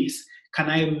ways can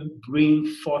I bring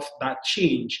forth that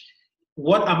change?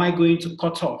 What am I going to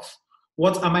cut off?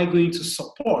 What am I going to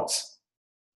support?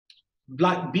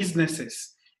 Black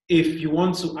businesses, if you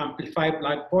want to amplify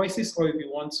Black voices, or if you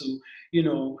want to,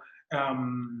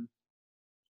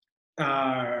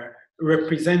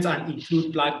 represent and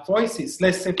include Black voices.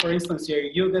 Let's say, for instance, you're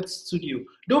a yoga studio.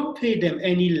 Don't pay them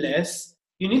any less.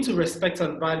 You need to respect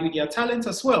and value their talent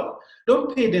as well.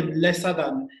 Don't pay them lesser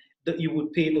than that you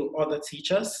would pay the other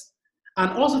teachers. And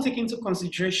also take into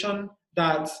consideration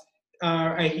that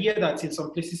I hear that in some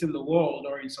places in the world,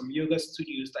 or in some yoga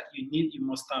studios, that you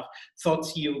must have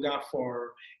taught yoga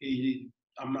for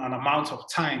an amount of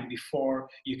time before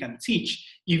you can teach.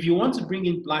 If you want to bring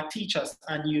in Black teachers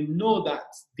and you know that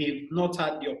they've not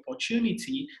had the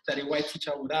opportunity that a white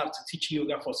teacher would have to teach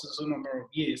yoga for so number of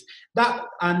years,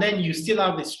 and then you still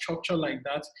have a structure like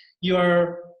that,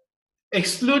 you're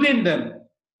excluding them.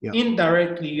 Yeah.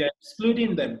 Indirectly, you're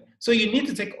excluding them. So you need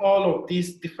to take all of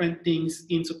these different things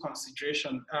into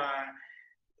consideration.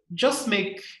 Just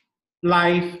make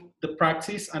life, the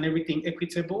practice, and everything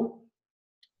equitable.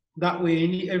 That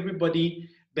way, everybody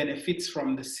benefits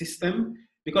from the system.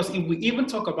 Because if we even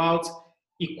talk about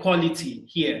equality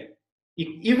here,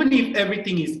 even if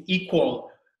everything is equal,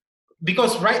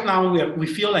 because right now we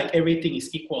feel like everything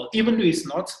is equal, even though it's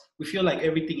not, we feel like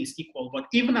everything is equal. But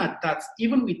even at that,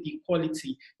 even with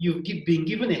equality, you've been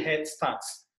given a head start.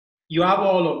 You have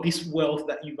all of this wealth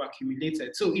that you've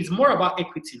accumulated. So it's more about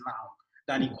equity now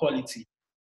than equality.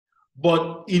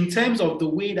 But in terms of the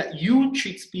way that you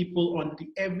treat people on the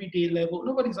everyday level,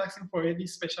 nobody's asking for any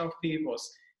special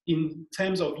favors in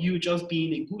terms of you just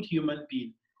being a good human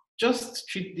being. Just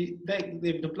treat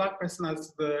the Black person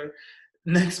as the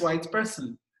next white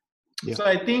person. Yeah. So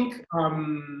I think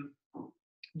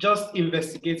just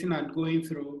investigating and going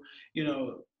through,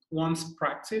 one's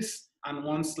practice and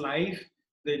one's life,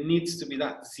 there needs to be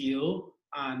that zeal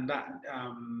and that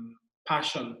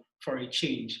passion for a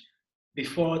change.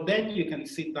 Before then, you can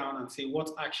sit down and say, what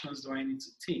actions do I need to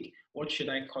take? What should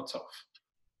I cut off?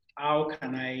 How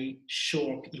can I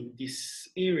show up in this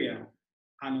area?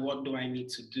 And what do I need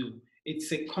to do?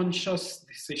 It's a conscious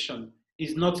decision.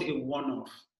 It's not a one-off.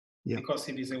 Yeah. Because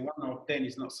if it's a one-off, then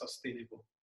it's not sustainable.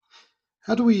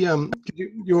 How do we,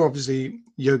 you're obviously a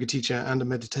yoga teacher and a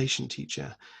meditation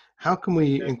teacher. How can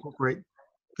we incorporate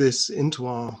this into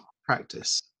our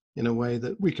practice in a way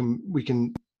that we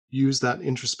can use that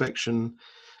introspection?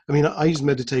 I mean, I use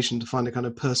meditation to find a kind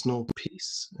of personal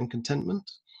peace and contentment,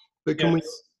 but can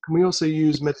we also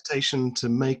use meditation to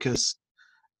make us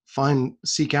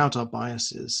seek out our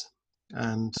biases?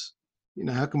 And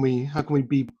how can we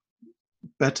be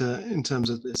better in terms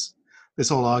of this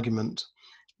whole argument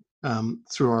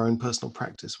through our own personal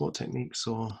practice? What techniques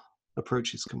or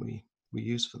approaches can we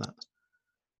use for that?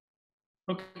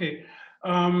 Okay.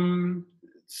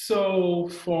 So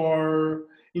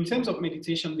in terms of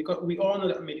meditation, because we all know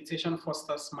that meditation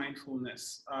fosters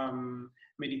mindfulness.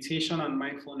 Meditation and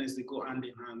mindfulness, they go hand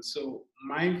in hand. So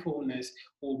mindfulness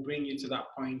will bring you to that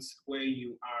point where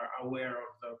you are aware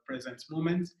of the present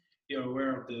moment. You're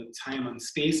aware of the time and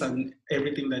space and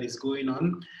everything that is going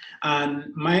on.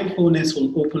 And mindfulness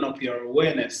will open up your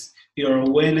awareness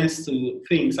to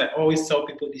things. I always tell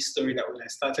people this story that when I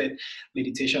started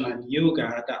meditation and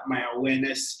yoga, that my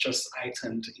awareness just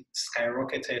heightened, it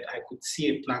skyrocketed. I could see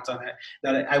a plant and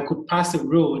that I could pass a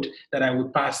road that I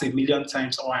would pass a million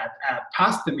times, or I had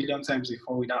passed a million times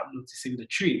before without noticing the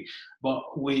tree. But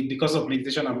because of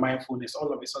meditation and mindfulness,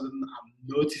 all of a sudden I'm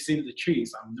noticing the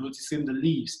trees, I'm noticing the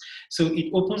leaves. So it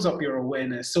opens up your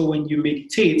awareness. So when you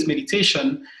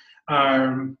meditation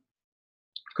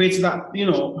creates that,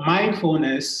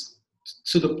 mindfulness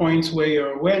to the point where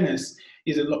your awareness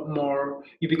is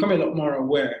you become a lot more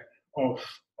aware of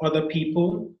other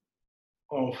people,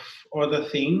 of other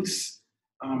things,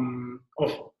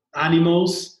 of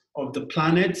animals, of the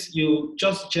planet. You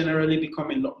just generally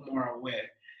become a lot more aware.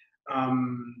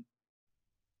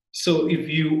 So if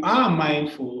you are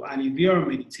mindful and if you are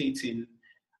meditating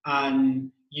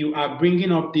and you are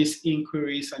bringing up these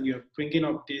inquiries and you're bringing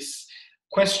up these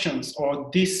questions or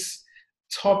these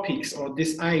topics or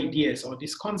these ideas or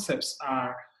these concepts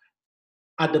are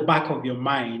at the back of your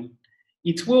mind,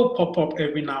 it will pop up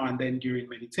every now and then during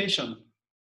meditation.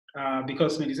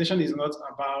 Because meditation is not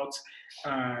about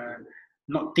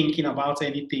not thinking about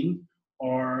anything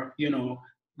or,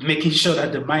 making sure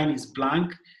that the mind is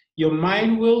blank. Your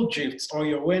mind will drift or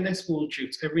your awareness will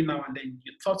drift every now and then.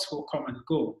 Your thoughts will come and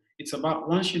go. It's about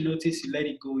once you notice, you let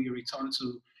it go, you return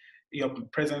to your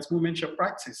present moment, your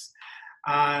practice.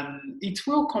 And it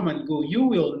will come and go. You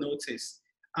will notice.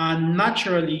 And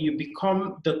naturally, you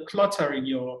become the clutter in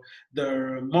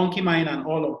the monkey mind and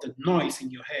all of the noise in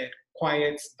your head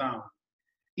quiets down.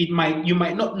 You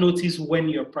might not notice when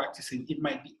you're practicing. It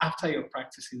might be after you're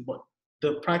practicing, but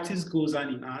the practice goes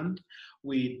hand in hand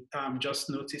with just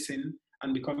noticing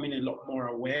and becoming a lot more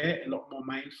aware, a lot more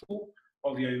mindful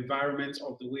of your environment,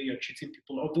 of the way you're treating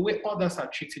people, of the way others are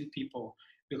treating people.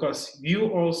 Because you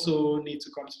also need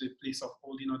to come to the place of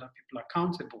holding other people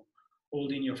accountable,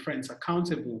 holding your friends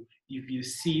accountable. If you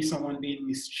see someone being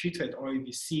mistreated, or if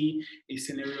you see a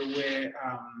scenario where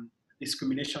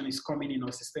discrimination is coming in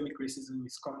or systemic racism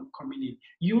is coming in,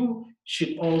 you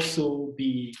should also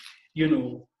be,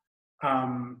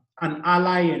 an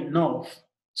ally enough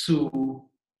to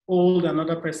hold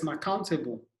another person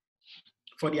accountable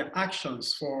for their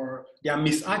actions, for their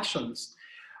misactions.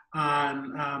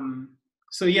 And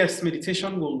so yes,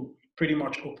 meditation will pretty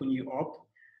much open you up.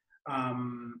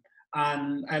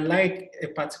 And I like a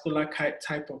particular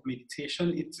type of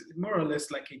meditation. It's more or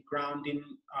less like a grounding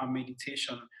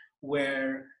meditation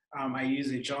where I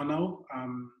use a journal.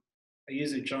 And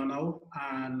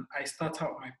I start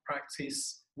out my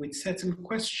practice with certain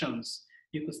questions.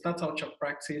 You could start out your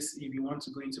practice if you want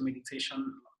to go into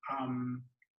meditation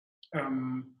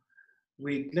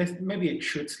with maybe a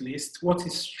truth list. What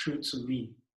is true to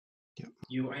me? Yep.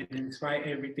 You identify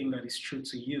everything that is true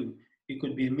to you. It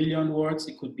could be 1,000,000 words,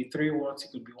 it could be 3 words,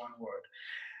 it could be 1 word.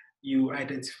 You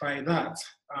identify that.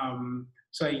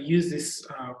 So I use this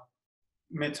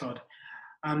method.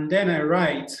 And then I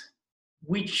write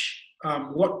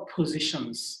what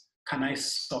positions can I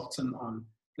soften on?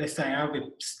 Let's say I have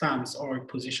a stance or a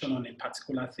position on a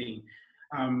particular thing.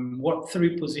 What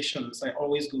 3 positions? I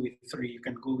always go with 3. You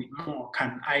can go with more.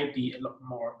 Can I be a lot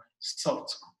more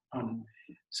soft on?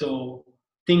 So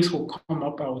things will come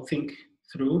up, I will think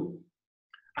through,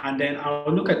 and then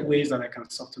I'll look at ways that I can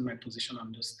soften my position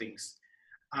on those things.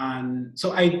 And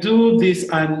so I do this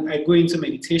and I go into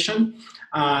meditation.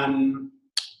 And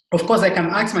of course, I can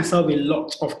ask myself a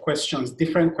lot of questions,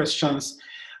 different questions,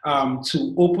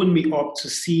 to open me up to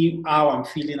see how I'm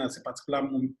feeling at a particular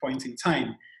point in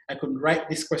time. I could write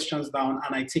these questions down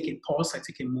and I take a pause, I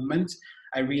take a moment,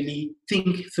 I really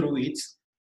think through it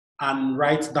and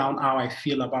write down how I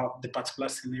feel about the particular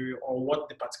scenario or what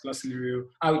the particular scenario,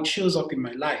 how it shows up in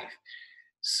my life.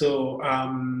 So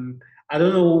I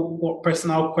don't know what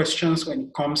personal questions when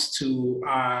it comes to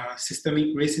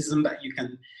systemic racism that you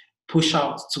can push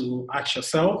out to ask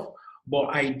yourself, but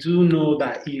I do know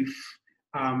that if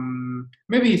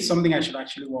maybe it's something I should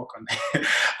actually work on.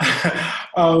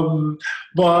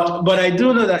 But I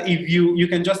do know that if you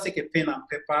can just take a pen and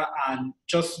paper and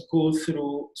just go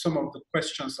through some of the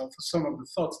questions or some of the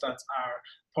thoughts that are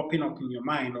popping up in your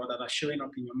mind or that are showing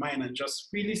up in your mind and just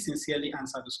really sincerely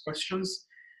answer those questions.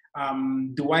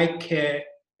 Do I care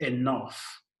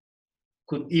enough?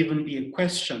 Could even be a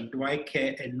question. Do I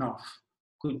care enough?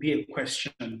 could be a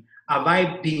question. Have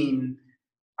I turned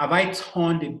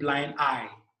a blind eye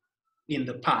in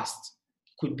the past?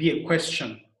 Could be a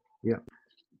question. Yeah.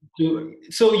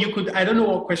 So you could, I don't know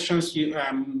what questions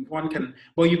one can,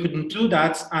 but you could do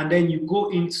that, and then you go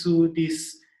into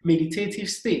this meditative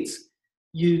state.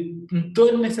 You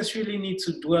don't necessarily need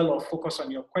to dwell or focus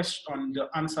on your question, on the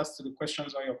answers to the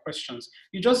questions or your questions.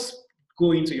 You just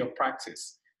go into your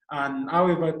practice, and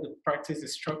however the practice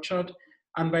is structured,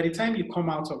 and by the time you come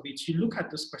out of it, you look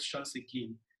at those questions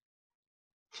again.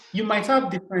 You might have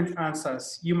different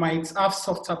answers. You might have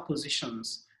softer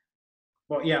positions,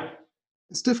 but yeah.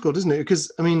 It's difficult, isn't it?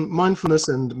 Because, I mean, mindfulness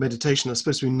and meditation are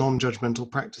supposed to be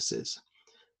non-judgmental practices.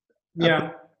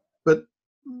 Yeah. But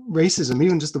racism,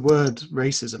 even just the word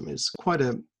racism, is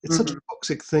it's such a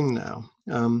toxic thing now,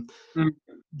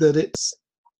 that it's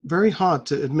very hard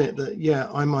to admit that,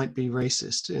 yeah, I might be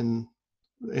racist in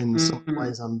some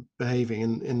ways I'm behaving,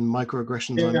 in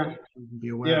microaggressions I might even be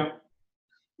aware. Yeah.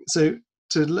 So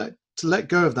to let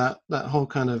go of that whole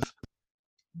kind of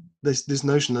this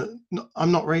notion that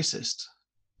I'm not racist,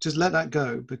 just let that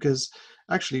go, because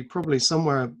actually probably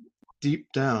somewhere deep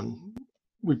down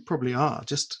we probably are,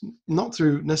 just not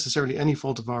through necessarily any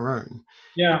fault of our own.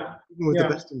 Yeah. Even with the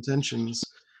best intentions,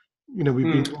 you know,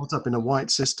 we've been brought up in a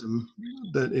white system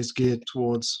that is geared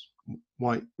towards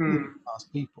white class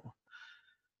people.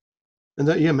 And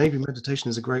that, yeah, maybe meditation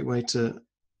is a great way to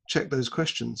check those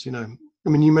questions, you know. I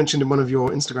mean, you mentioned in one of your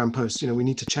Instagram posts, you know, we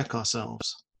need to check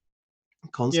ourselves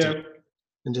constantly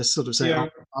and just sort of say, are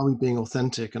we being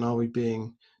authentic, and are we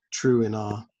being true in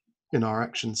our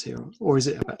actions here, or is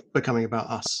it becoming about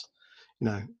us, you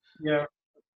know?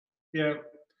 Yeah.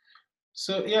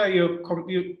 So yeah, you're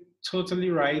totally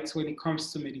right. When it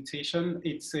comes to meditation,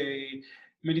 it's a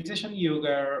meditation,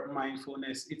 yoga,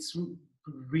 mindfulness. It's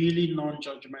really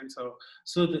non-judgmental.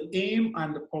 So the aim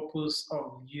and the purpose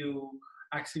of you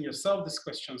asking yourself these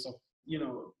questions of, you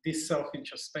know, this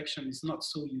self-introspection is not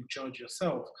so you judge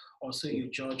yourself, or so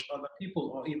you judge other people,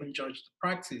 or even judge the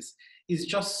practice. It's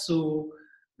just so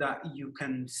that you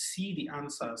can see the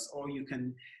answers, or you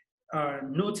can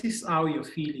notice how you're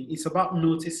feeling. It's about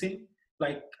noticing,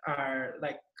 like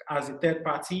as a third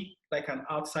party, like an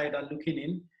outsider looking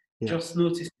in, just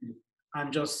noticing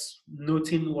and just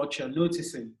noting what you're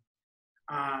noticing,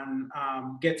 and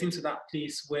getting to that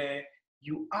place where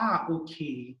you are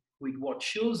okay with what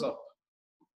shows up.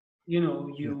 You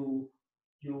know,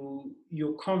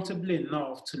 you're comfortable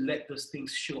enough to let those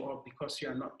things show up, because you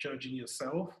are not judging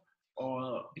yourself,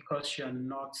 or because you're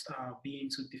not being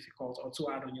too difficult or too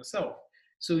hard on yourself.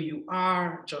 So you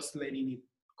are just letting it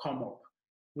come up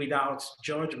without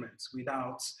judgment,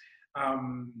 without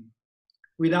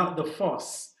the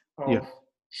force of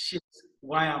shit.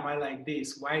 Why am I like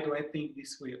this? Why do I think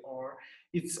this way? Or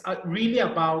it's really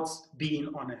about being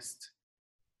honest.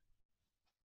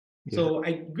 So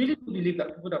I really believe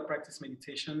that people that practice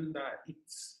meditation, that it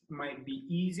might be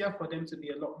easier for them to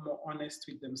be a lot more honest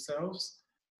with themselves,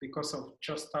 because of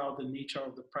just how the nature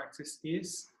of the practice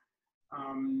is.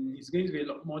 It's going to be a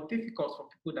lot more difficult for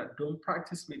people that don't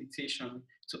practice meditation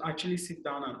to actually sit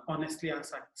down and honestly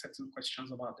answer certain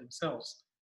questions about themselves.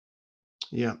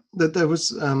 Yeah, there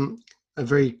was a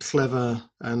very clever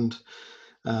and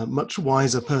much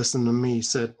wiser person than me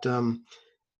said,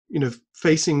 you know,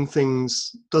 facing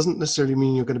things doesn't necessarily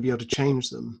mean you're going to be able to change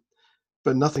them,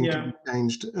 but nothing can be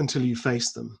changed until you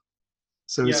face them.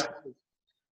 So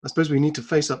I suppose we need to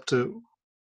face up to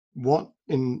what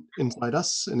inside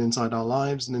us and inside our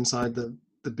lives and inside the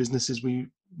businesses we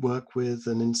work with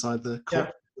and inside the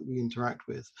culture that we interact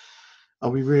with.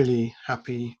 Are we really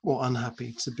happy or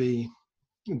unhappy to be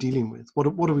dealing with?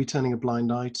 What are we turning a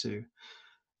blind eye to?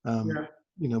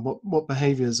 You know, what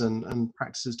behaviors and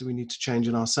practices do we need to change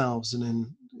in ourselves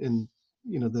and in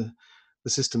you know, the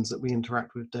systems that we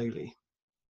interact with daily?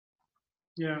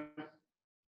 Yeah,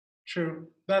 true.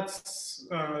 That's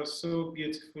so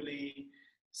beautifully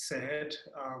said.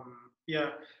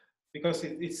 Because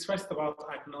it's first about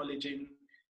acknowledging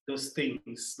those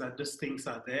things, that those things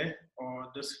are there,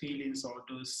 or those feelings, or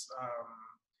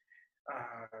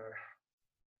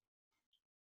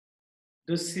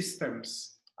those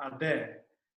systems are there.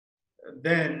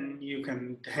 Then you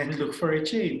can then look for a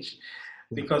change.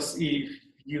 Because if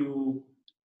you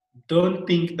don't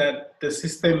think that the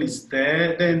system is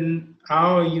there, then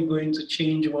how are you going to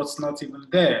change what's not even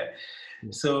there?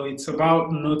 So it's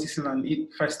about noticing and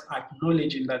first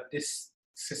acknowledging that this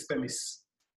system is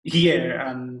here,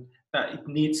 and that it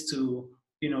needs to,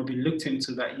 you know, be looked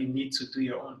into, that you need to do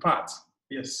your own part.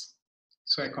 Yes.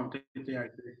 So I completely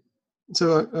agree.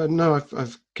 So I know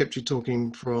I've kept you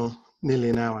talking for nearly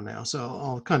an hour now, so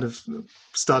I'll kind of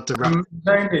start to wrap. I'm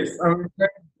enjoying this. Um, but,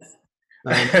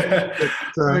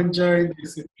 I'm enjoying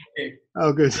this. Okay.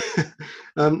 oh, good.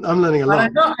 I'm learning a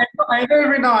And lot. I know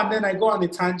every now and then I go on a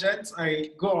tangent, I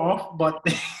go off, but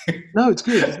No, it's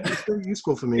good. It's very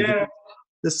useful for me. yeah,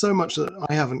 There's so much that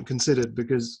I haven't considered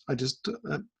because I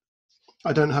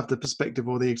don't have the perspective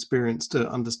or the experience to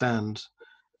understand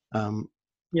several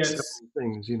yes,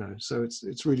 things, so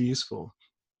it's really useful.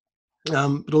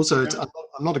 But also, yeah.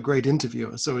 I'm not a great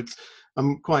interviewer, so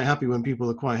I'm quite happy when people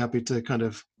are quite happy to kind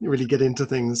of really get into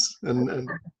things and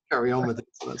carry on with it.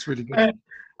 So that's really good.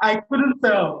 I couldn't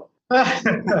tell.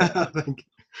 Thank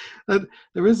you.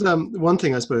 There is one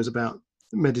thing I suppose about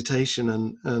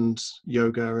meditation and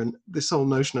yoga and this whole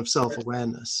notion of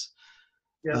self-awareness.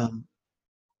 Yeah.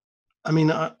 I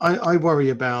mean, I worry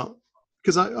about,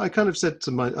 because I kind of said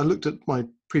I looked at my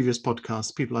previous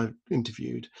podcasts, people I've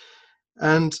interviewed,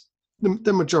 and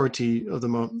the majority of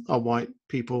them are white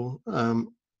people.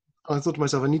 I thought to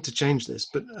myself, I need to change this.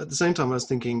 But at the same time, I was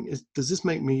thinking, does this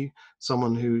make me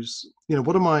someone who's,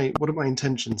 what are my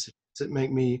intentions? Does it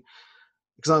make me,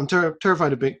 because I'm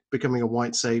terrified of becoming a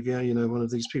white savior, one of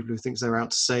these people who thinks they're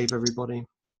out to save everybody.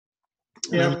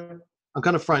 And Yeah. I'm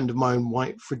kind of frightened of my own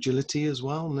white fragility as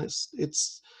well. And it's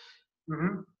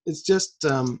just,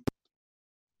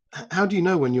 how do you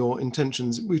know when your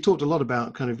intentions, we've talked a lot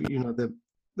about kind of,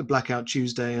 the Blackout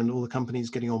Tuesday and all the companies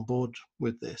getting on board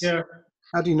with this. Yeah.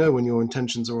 How do you know when your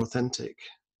intentions are authentic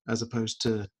as opposed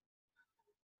to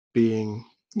being,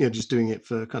 just doing it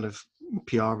for kind of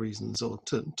PR reasons or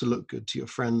to look good to your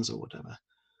friends or whatever?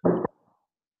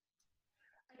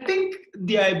 I think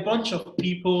there are a bunch of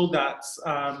people that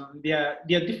there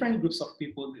are different groups of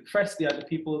people. First, there are the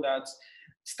people that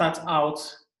start out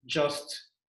just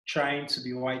trying to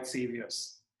be white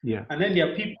saviors. Yeah. And then there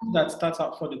are people that start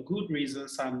out for the good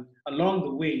reasons, and along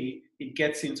the way, it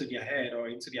gets into their head or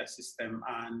into their system,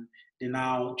 and they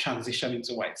now transition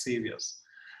into white saviors.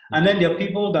 And then there are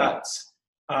people that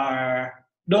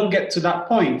don't get to that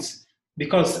point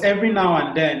because every now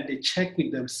and then they check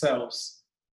with themselves,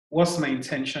 what's my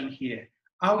intention here?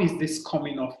 How is this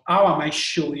coming off? How am I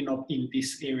showing up in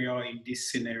this area or in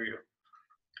this scenario?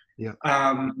 Yeah.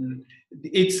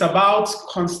 It's about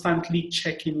constantly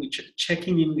checking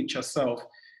in with yourself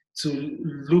to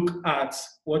look at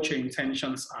what your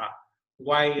intentions are,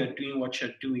 why you're doing what you're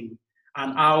doing,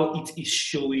 and how it is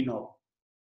showing up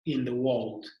in the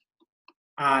world.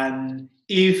 And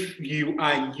if you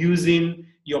are using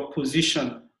your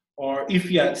position, or if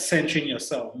you are centering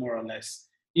yourself more or less,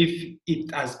 if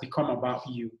it has become about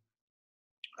you.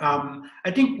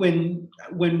 I think when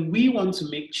we want to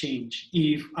make change,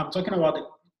 if I'm talking about the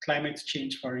climate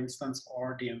change, for instance,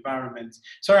 or the environment.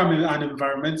 Sorry, I'm an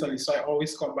environmentalist, so I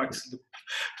always come back to the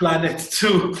planet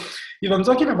too. If I'm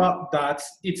talking about that,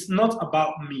 it's not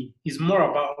about me. It's more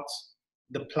about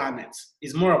the planet.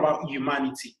 It's more about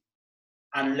humanity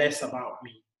and less about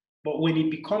me. But when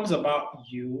it becomes about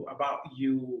you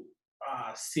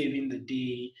saving the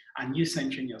day and you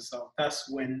centering yourself,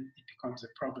 that's when it becomes a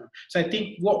problem. So I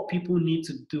think what people need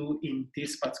to do in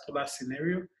this particular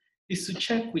scenario is to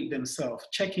check with themselves,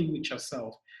 check in with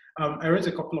yourself. I wrote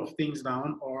a couple of things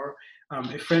down, or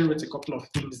a friend wrote a couple of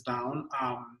things down.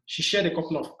 She shared a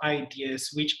couple of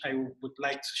ideas which I would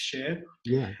like to share.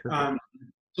 Yeah.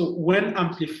 So when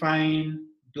amplifying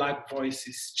Black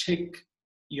voices, check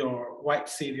your white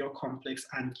savior complex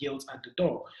and guilt at the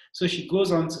door. So she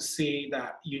goes on to say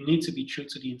that you need to be true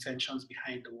to the intentions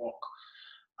behind the work.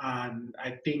 And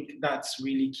I think that's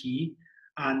really key.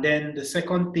 And then the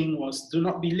second thing was do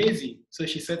not be lazy. So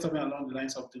she said something along the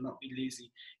lines of do not be lazy.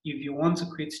 If you want to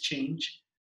create change,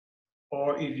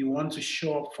 or if you want to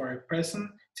show up for a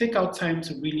person, take out time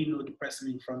to really know the person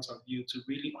in front of you, to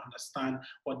really understand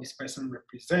what this person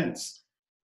represents,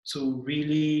 to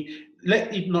really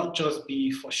let it not just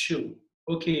be for show.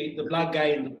 Okay, the Black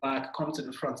guy in the back, come to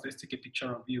the front, let's take a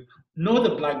picture of you. Know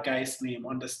the Black guy's name,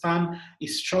 understand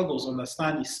his struggles,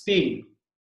 understand his pain,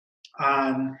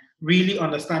 and really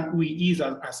understand who he is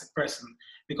as a person.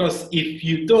 Because if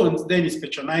you don't, then it's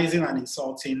patronizing and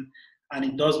insulting, and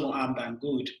it does more harm than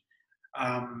good.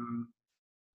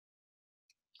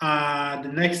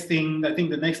 The next thing, I think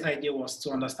the next idea was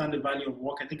to understand the value of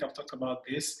work. I think I've talked about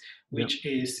this, which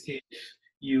is if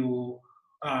you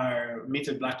meet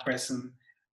a Black person,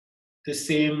 the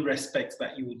same respect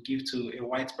that you would give to a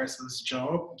white person's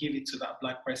job, give it to that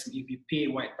Black person. If you pay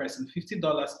a white person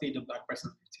 $50, pay the Black person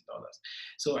 $50.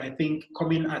 So I think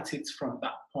coming at it from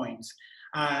that point.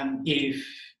 And if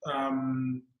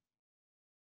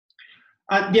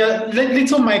and there are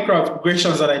little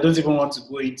microaggressions that I don't even want to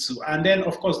go into. And then,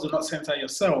 of course, do not center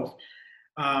yourself.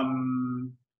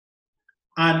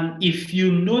 And if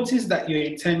you notice that your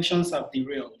intentions have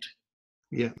derailed,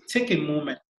 take a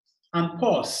moment and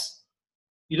pause.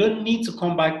 You don't need to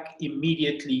come back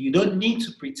immediately. You don't need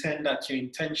to pretend that your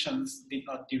intentions did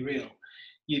not derail.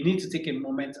 You need to take a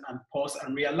moment and pause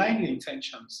and realign your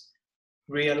intentions,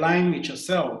 realign with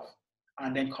yourself,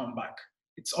 and then come back.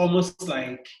 It's almost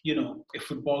like, a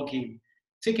football game.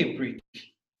 Take a break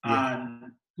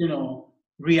and,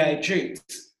 rehydrate,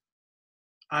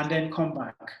 and then come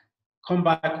back. Come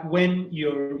back when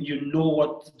you know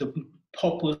what the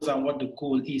purpose and what the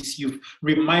goal is. You've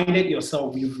reminded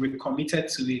yourself, you've recommitted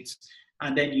to it,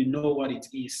 and then you know what it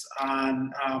is.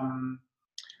 And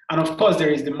of course,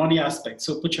 there is the money aspect.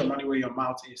 So put your money where your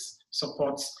mouth is.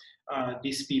 Support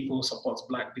these people, support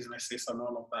Black businesses, and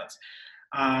all of that.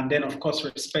 And then, of course,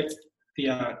 respect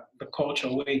the culture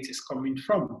where it is coming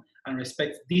from, and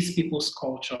respect these people's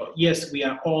culture. Yes, we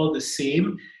are all the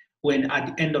same, when at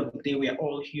the end of the day we are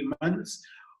all humans,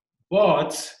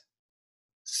 but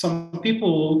some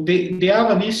people, they have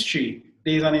an history.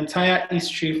 There's an entire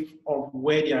history of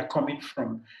where they are coming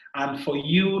from. And for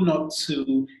you not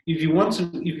to, if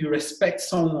you respect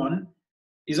someone,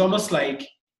 it's almost like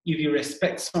if you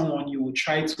respect someone, you will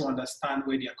try to understand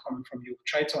where they are coming from. You will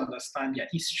try to understand their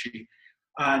history.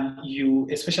 And you,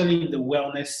 especially in the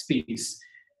wellness space,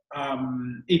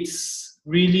 it's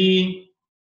really,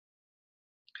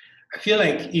 I feel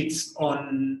like it's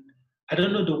on, I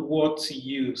don't know the word to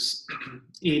use.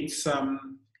 It's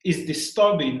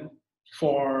disturbing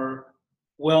for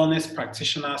wellness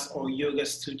practitioners or yoga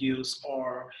studios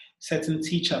or certain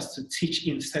teachers to teach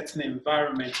in certain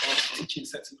environments, or to teach in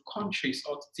certain countries,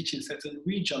 or to teach in certain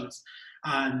regions.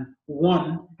 And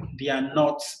one, they are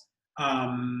not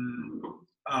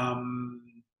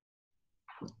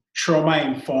trauma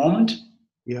informed.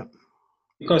 Yeah.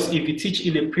 Because if you teach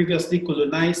in a previously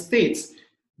colonized state,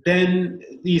 then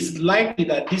it's likely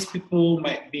that these people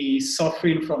might be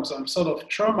suffering from some sort of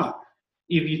trauma.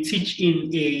 If you teach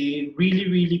in a really,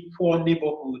 really poor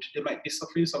neighborhood, they might be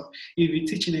suffering some. If you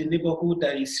teach in a neighborhood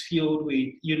that is filled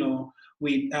with,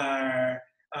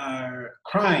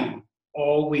 crime,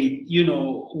 or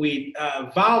with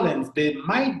violence, they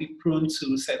might be prone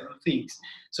to certain things.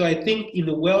 So I think in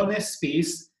the wellness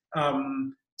space,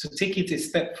 to take it a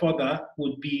step further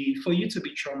would be for you to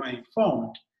be trauma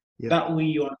informed. Yeah. That way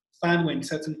you understand when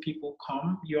certain people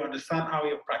come, you understand how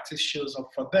your practice shows up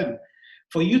for them.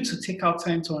 For you to take out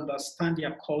time to understand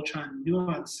their culture and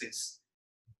nuances.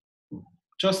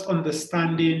 Just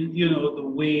understanding, the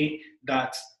way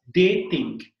that they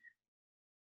think.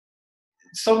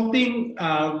 Something,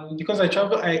 because I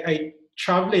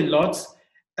travel a lot,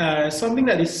 something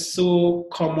that is so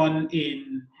common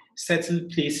in certain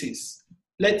places.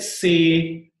 Let's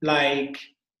say, like,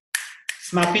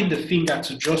 snapping the finger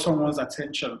to draw someone's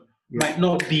attention might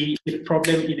not be a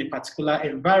problem in a particular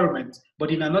environment, but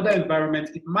in another environment,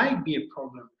 it might be a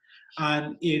problem.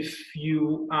 And if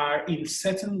you are in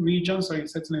certain regions or in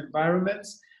certain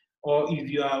environments, or if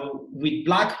you are with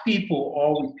Black people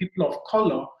or with people of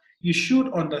color, you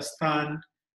should understand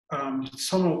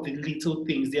some of the little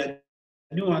things. There are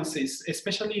nuances,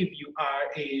 especially if you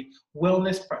are a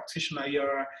wellness practitioner,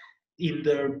 you're in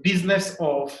the business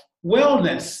of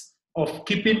wellness, of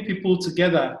keeping people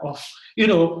together, of,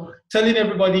 telling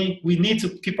everybody we need to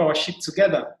keep our shit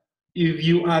together. If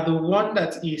you are the one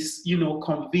that is,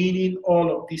 convening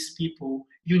all of these people,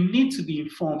 you need to be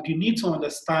informed. You need to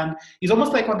understand. It's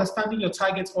almost like understanding your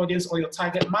target audience or your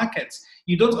target market.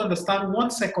 You don't understand one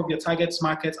sect of your target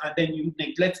market and then you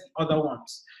neglect the other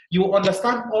ones. You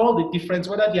understand all the difference,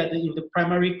 whether they are in the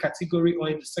primary category or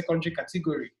in the secondary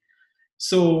category.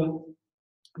 So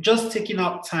just taking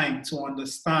out time to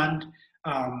understand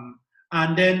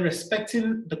and then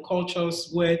respecting the cultures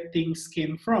where things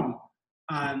came from.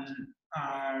 And,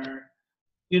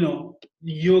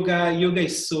 yoga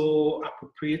is so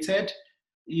appropriated,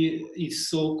 it's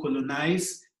so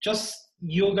colonized. Just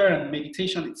yoga and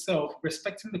meditation itself,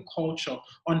 respecting the culture,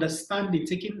 understanding,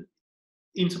 taking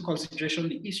into consideration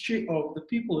the history of the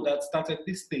people that started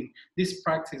this thing, this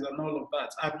practice and all of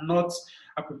that, and not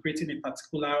appropriating a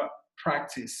particular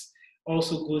practice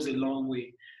also goes a long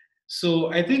way.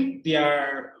 So I think there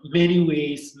are many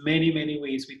ways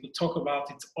we could talk about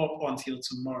it up until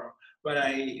tomorrow. But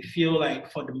I feel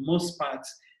like for the most part,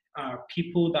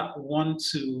 people that want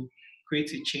to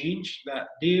create a change, that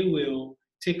they will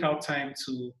take out time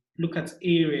to look at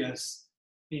areas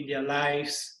in their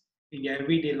lives, in their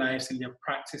everyday lives, in their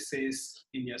practices,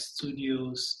 in their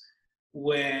studios,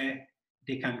 where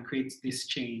they can create this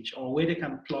change or where they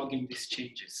can plug in these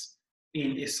changes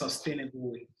in a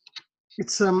sustainable way.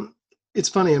 It's It's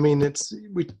funny. I mean,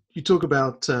 you talk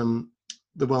about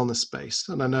the wellness space,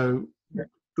 and I know Yeah.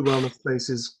 the wellness space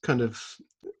is kind of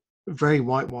very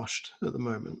whitewashed at the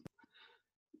moment,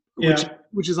 which Yeah.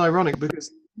 which is ironic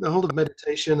because the whole of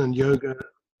meditation and yoga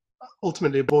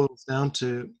ultimately it boils down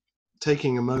to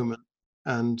taking a moment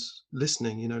and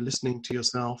listening. You know, listening to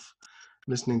yourself,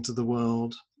 listening to the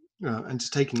world, and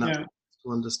just taking that Yeah.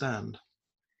 to understand.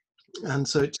 And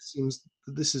so it just seems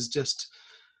that this is just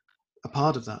a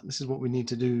part of that. This is what we need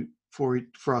to do for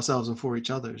ourselves and for each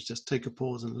other, is just take a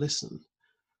pause and listen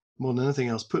more than anything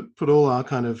else. Put all our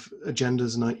kind of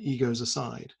agendas and our egos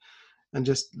aside and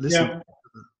just listen, Yeah.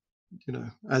 you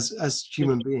know, as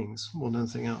human beings more than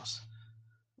anything else.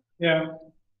 Yeah.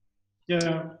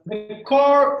 Yeah, the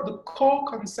core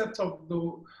concept of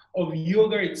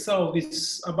yoga itself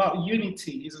is about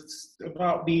unity. It's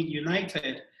about being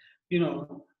united,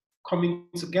 coming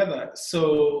together.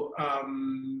 So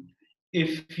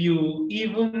if you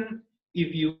even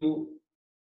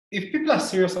if people are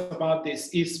serious about this,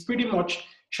 it's pretty much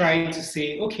trying to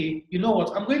say, okay, you know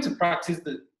what, I'm going to practice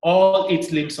all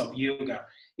 8 limbs of yoga.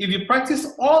 If you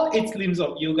practice all 8 limbs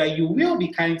of yoga, you will be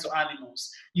kind to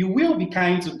animals. You will be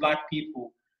kind to Black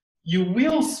people. You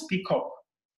will speak up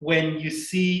when you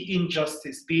see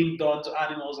injustice being done to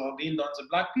animals or being done to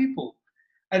Black people.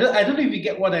 I don't know if you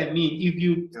get what I mean. If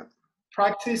you Yeah.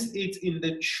 practice it in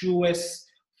the truest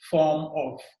form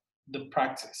of the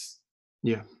practice.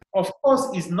 Yeah. Of course,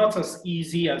 it's not as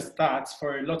easy as that.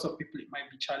 For a lot of people, it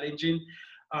might be challenging.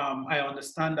 I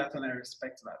understand that and I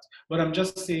respect that. But I'm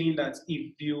just saying that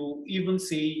if you even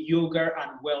say yoga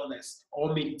and wellness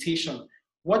or meditation,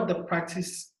 what the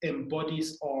practice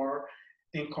embodies or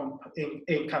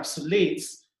encapsulates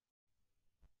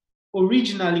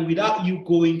originally without you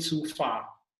going too far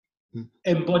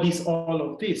embodies all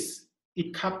of this.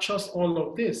 It captures all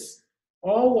of this.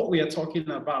 All what we are talking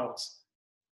about,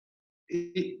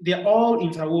 they're all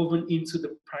interwoven into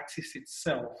the practice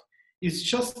itself. It's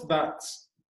just that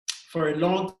for a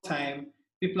long time,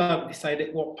 people have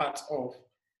decided what part of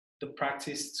the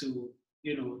practice to,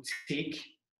 take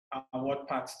and what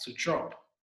part to drop.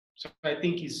 So I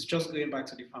think it's just going back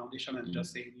to the foundation and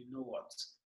just saying, you know what,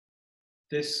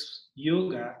 this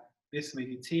yoga, this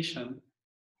meditation,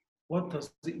 what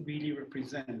does it really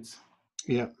represent?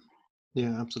 Yeah.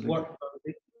 Yeah. Absolutely.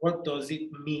 What does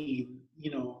it mean,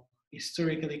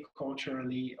 historically,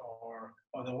 culturally, or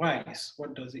otherwise?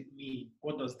 What does it mean?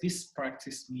 What does this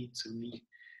practice mean to me?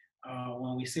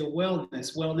 When we say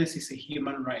wellness is a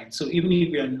human right. So even if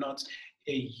you're not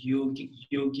a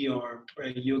yogi or a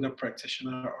yoga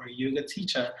practitioner or a yoga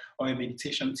teacher or a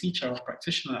meditation teacher or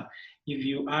practitioner, if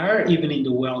you are even in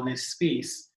the wellness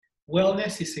space,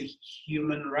 wellness is a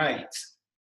human right.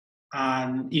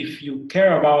 And if you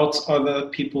care about other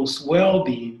people's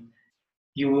well-being,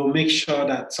 you will make sure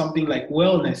that something like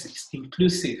wellness is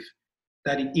inclusive,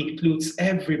 that it includes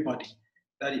everybody,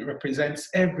 that it represents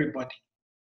everybody,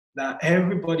 that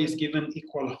everybody is given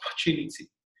equal opportunity,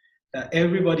 that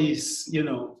everybody is,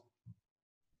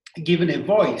 given a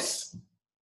voice.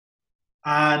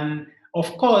 And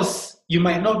of course, you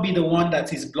might not be the one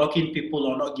that is blocking people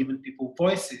or not giving people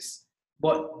voices,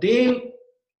 but they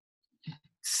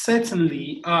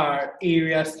certainly are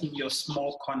areas in your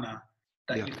small corner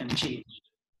that Yeah. you can change.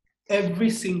 Every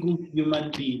single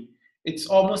human being, it's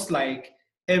almost like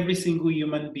every single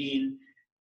human being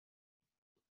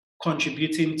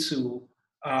contributing to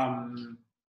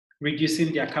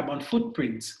reducing their carbon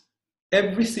footprint.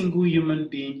 Every single human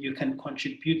being, you can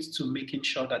contribute to making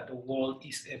sure that the world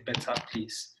is a better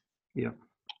place. Yeah.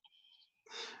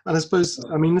 And I suppose,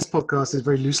 I mean, this podcast is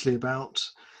very loosely about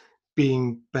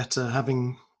being better,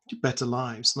 having better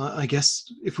lives. And I guess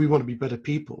if we want to be better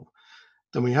people,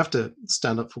 then we have to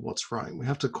stand up for what's right. We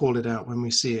have to call it out when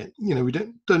we see it. You know, we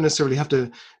don't necessarily have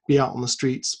to be out on the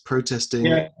streets protesting,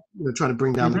 Yeah. Trying to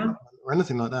bring down the government or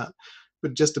anything like that.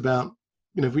 But just about,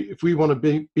 if we want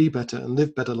to be better and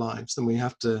live better lives, then we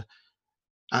have to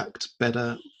act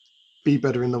better, be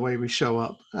better in the way we show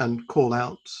up, and call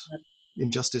out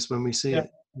injustice when we see Yeah.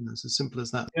 it. It's as simple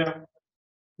as that.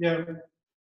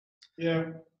 Yeah.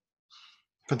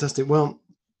 Fantastic. Well,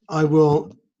 I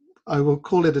will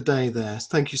call it a day there.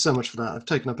 Thank you so much for that. I've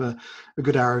taken up a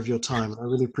good hour of your time. I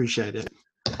really appreciate it.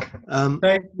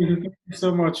 Thank you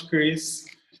so much, Chris.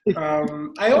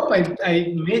 I hope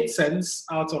I made sense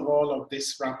out of all of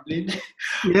this rambling.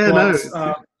 Yeah, but,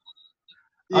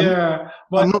 no.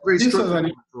 but I'm not very this was structured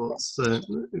in my thoughts. So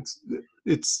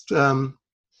it's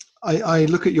I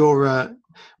look at your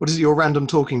what is it, your random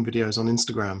talking videos on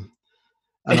Instagram,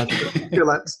 And I feel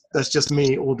like that's just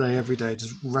me all day, every day,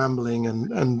 just rambling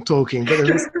and talking. But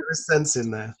there is sense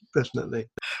in there, definitely.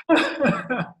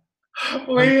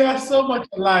 We are so much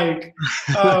alike.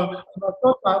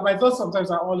 My thoughts sometimes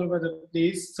are all over the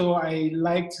place, so I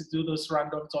like to do those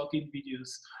random talking videos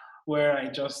where I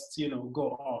just,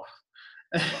 go off.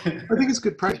 I think it's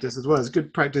good practice as well. It's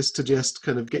good practice to just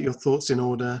kind of get your thoughts in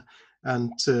order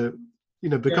and to,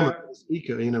 become Yeah, a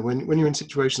speaker. When you're in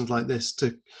situations like this,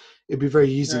 it'd be very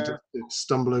easy yeah. to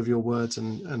stumble over your words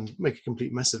and make a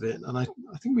complete mess of it. And I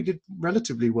think we did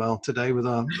relatively well today with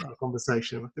our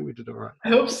conversation. I think we did all right. I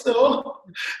hope so.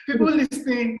 People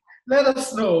listening, let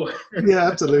us know. Yeah,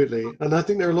 absolutely. And I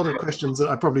think there are a lot of questions that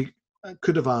I probably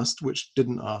could have asked, which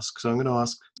didn't ask. So I'm going to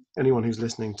ask anyone who's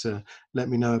listening to let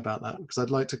me know about that, because I'd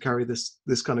like to carry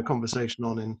this kind of conversation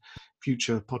on in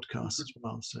future podcasts as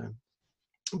well. So,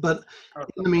 but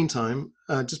in the meantime,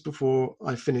 just before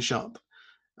I finish up,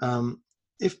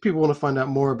 if people want to find out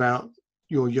more about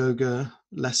your yoga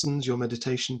lessons, your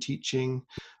meditation teaching,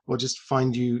 or just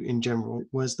find you in general,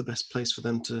 where's the best place for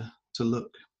them to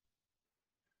look?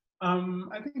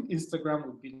 I think Instagram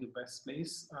would be the best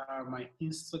place. My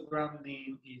Instagram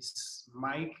name is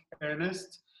Mike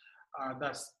Ernest.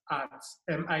 That's at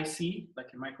MIC, like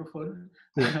a microphone,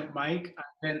 Yeah. Mike,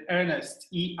 and then Ernest,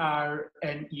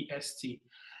 ERNEST.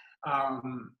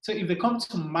 So if they come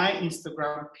to my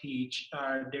Instagram page,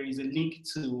 there is a link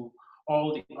to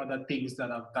all the other things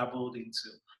that I've dabbled into.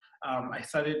 I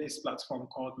started this platform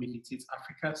called Meditate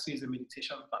Africa. So it's a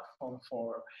meditation platform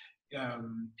for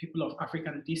people of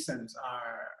African descent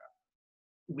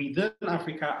within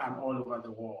Africa and all over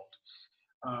the world.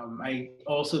 I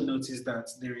also noticed that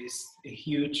there is a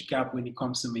huge gap when it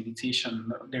comes to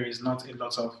meditation. There is not a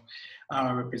lot of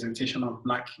representation of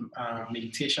Black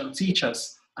meditation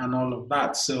teachers and all of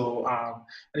that. So I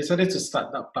decided to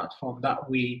start that platform. That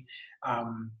way,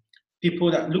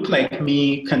 people that look like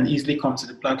me can easily come to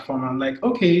the platform. I'm like,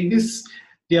 okay,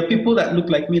 there are people that look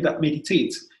like me that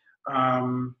meditate.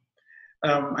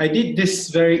 I did this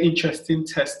very interesting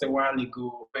test a while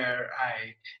ago where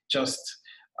I just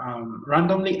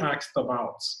randomly asked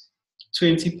about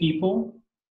 20 people,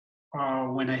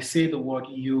 when I say the word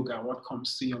yoga, what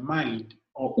comes to your mind?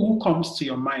 Or who comes to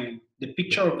your mind? The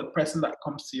picture of the person that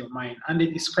comes to your mind. And they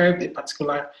described a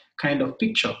particular kind of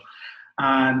picture.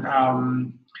 And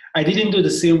I didn't do the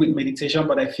same with meditation,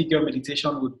 but I figure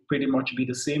meditation would pretty much be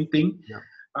the same thing. Yeah.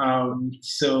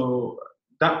 So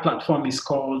that platform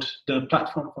the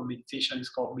platform for meditation is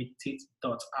called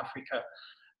meditate.africa.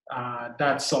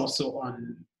 That's also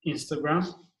on Instagram.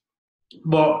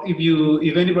 But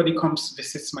if anybody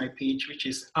visits my page, which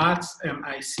is at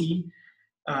MIC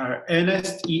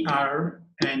Ernest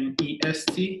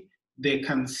ERNEST, they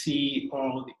can see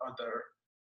all the other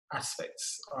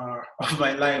aspects of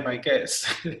my life, I guess.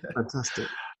 Fantastic.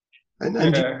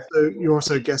 And you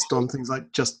also guest on things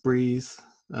like Just Breathe.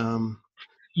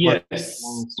 Yes.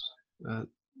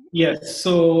 Yes.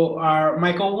 So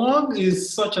Michael Wong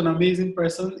is such an amazing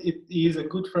person. He is a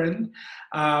good friend.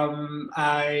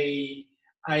 I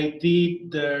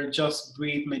did the Just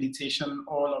Breathe meditation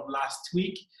all of last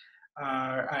week.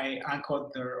 I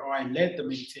led the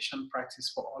meditation practice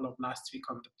for all of last week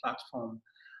on the platform.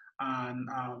 And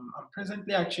I'm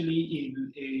presently actually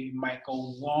in a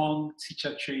Michael Wong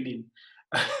teacher training.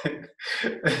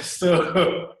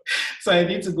 so I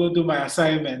need to go do my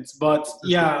assignments. But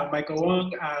yeah, Michael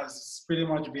Wong has pretty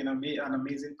much been an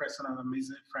amazing person, an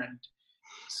amazing friend.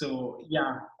 So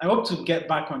yeah, I hope to get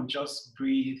back on Just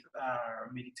Breathe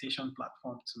meditation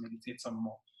platform to meditate some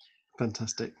more.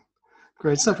 Fantastic.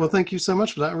 Great stuff. Well, thank you so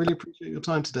much for that. I really appreciate your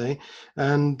time today.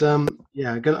 And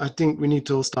I think we need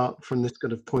to all start from this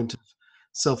kind of point of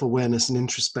self-awareness and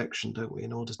introspection, don't we,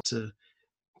 in order to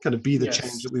kind of be the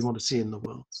change that we want to see in the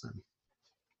world. So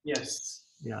yes.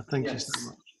 Yeah, thank you so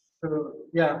much. So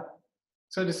yeah.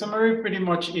 So the summary pretty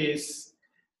much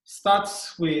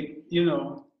starts with,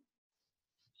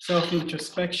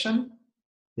 self-introspection.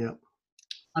 Yeah.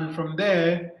 And from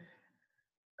there,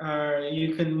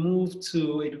 you can move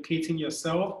to educating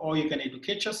yourself, or you can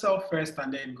educate yourself first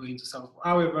and then go into self.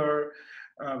 However,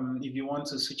 if you want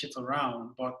to switch it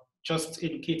around, but just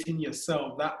educating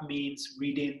yourself, that means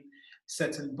reading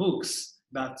certain books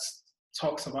that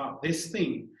talks about this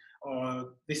thing,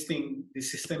 or this thing, the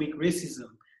systemic racism,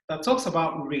 that talks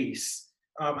about race.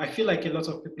 I feel like a lot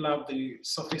of people have the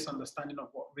surface understanding of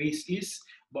what race is,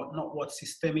 but not what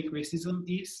systemic racism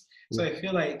is. So I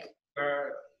feel like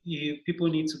people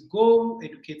need to go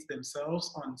educate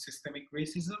themselves on systemic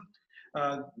racism.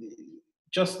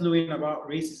 just knowing about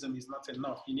racism is not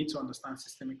enough. You need to understand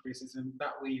systemic racism.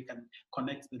 That way you can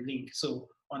connect the link. So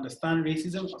understand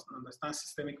racism, understand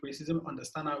systemic racism,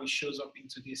 understand how it shows up in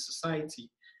today's society,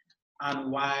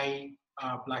 and why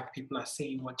Black people are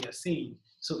saying what they're saying.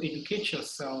 So educate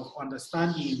yourself,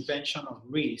 understand the invention of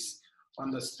race,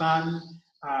 understand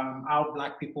how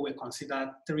Black people were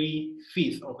considered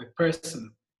 3/5 of a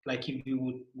person. Like if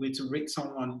you were to rate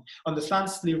someone, understand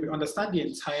slavery, understand the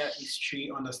entire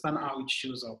history, understand how it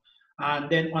shows up,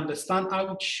 and then understand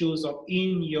how it shows up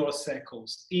in your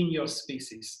circles, in your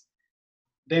spaces.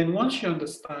 Then once you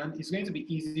understand, it's going to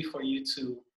be easy for you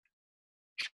to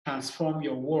transform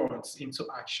your words into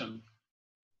action.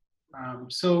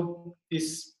 So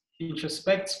it's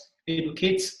introspect,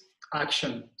 educate,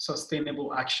 action,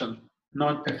 sustainable action,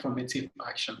 non-performative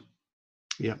action.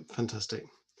 Yeah, fantastic.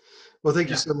 Well,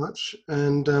 thank you so much,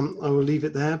 and I will leave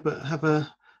it there. But have a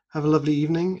lovely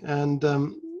evening, and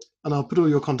I'll put all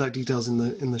your contact details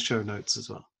in the show notes as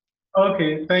well.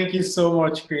 Okay, thank you so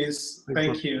much, Chris.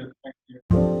 Thank you. Thank you.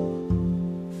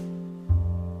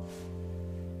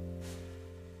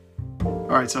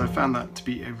 All right, so I found that to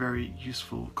be a very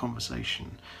useful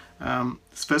conversation.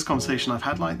 It's the first conversation I've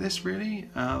had like this, really,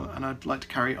 and I'd like to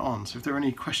carry it on. So if there are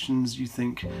any questions you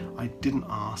think I didn't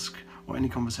ask, or any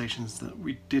conversations that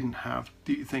we didn't have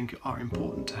that you think are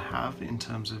important to have in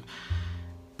terms of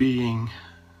being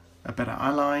a better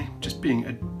ally, just being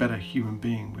a better human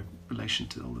being with relation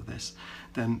to all of this,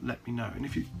 then let me know. And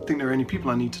if you think there are any people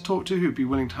I need to talk to who'd be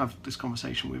willing to have this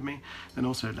conversation with me, then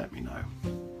also let me know.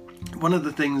 One of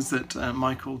the things that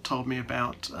Michael told me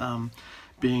about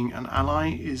being an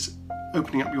ally is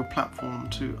opening up your platform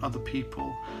to other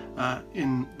people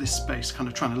in this space, kind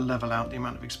of trying to level out the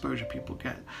amount of exposure people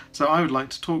get. So I would like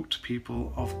to talk to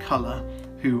people of colour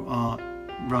who are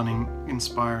running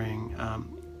inspiring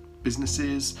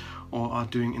businesses or are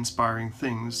doing inspiring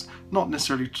things, not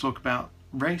necessarily to talk about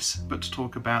race, but to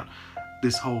talk about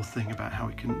this whole thing about how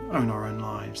we can own our own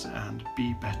lives and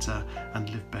be better and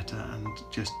live better and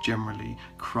just generally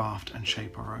craft and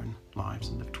shape our own lives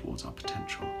and live towards our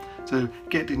potential. So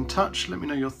get in touch, let me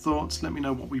know your thoughts, let me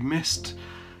know what we missed,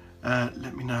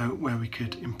 let me know where we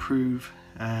could improve,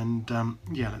 and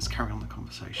yeah, let's carry on the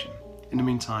conversation. In the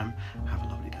meantime, have a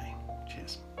lovely day.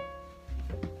 Cheers.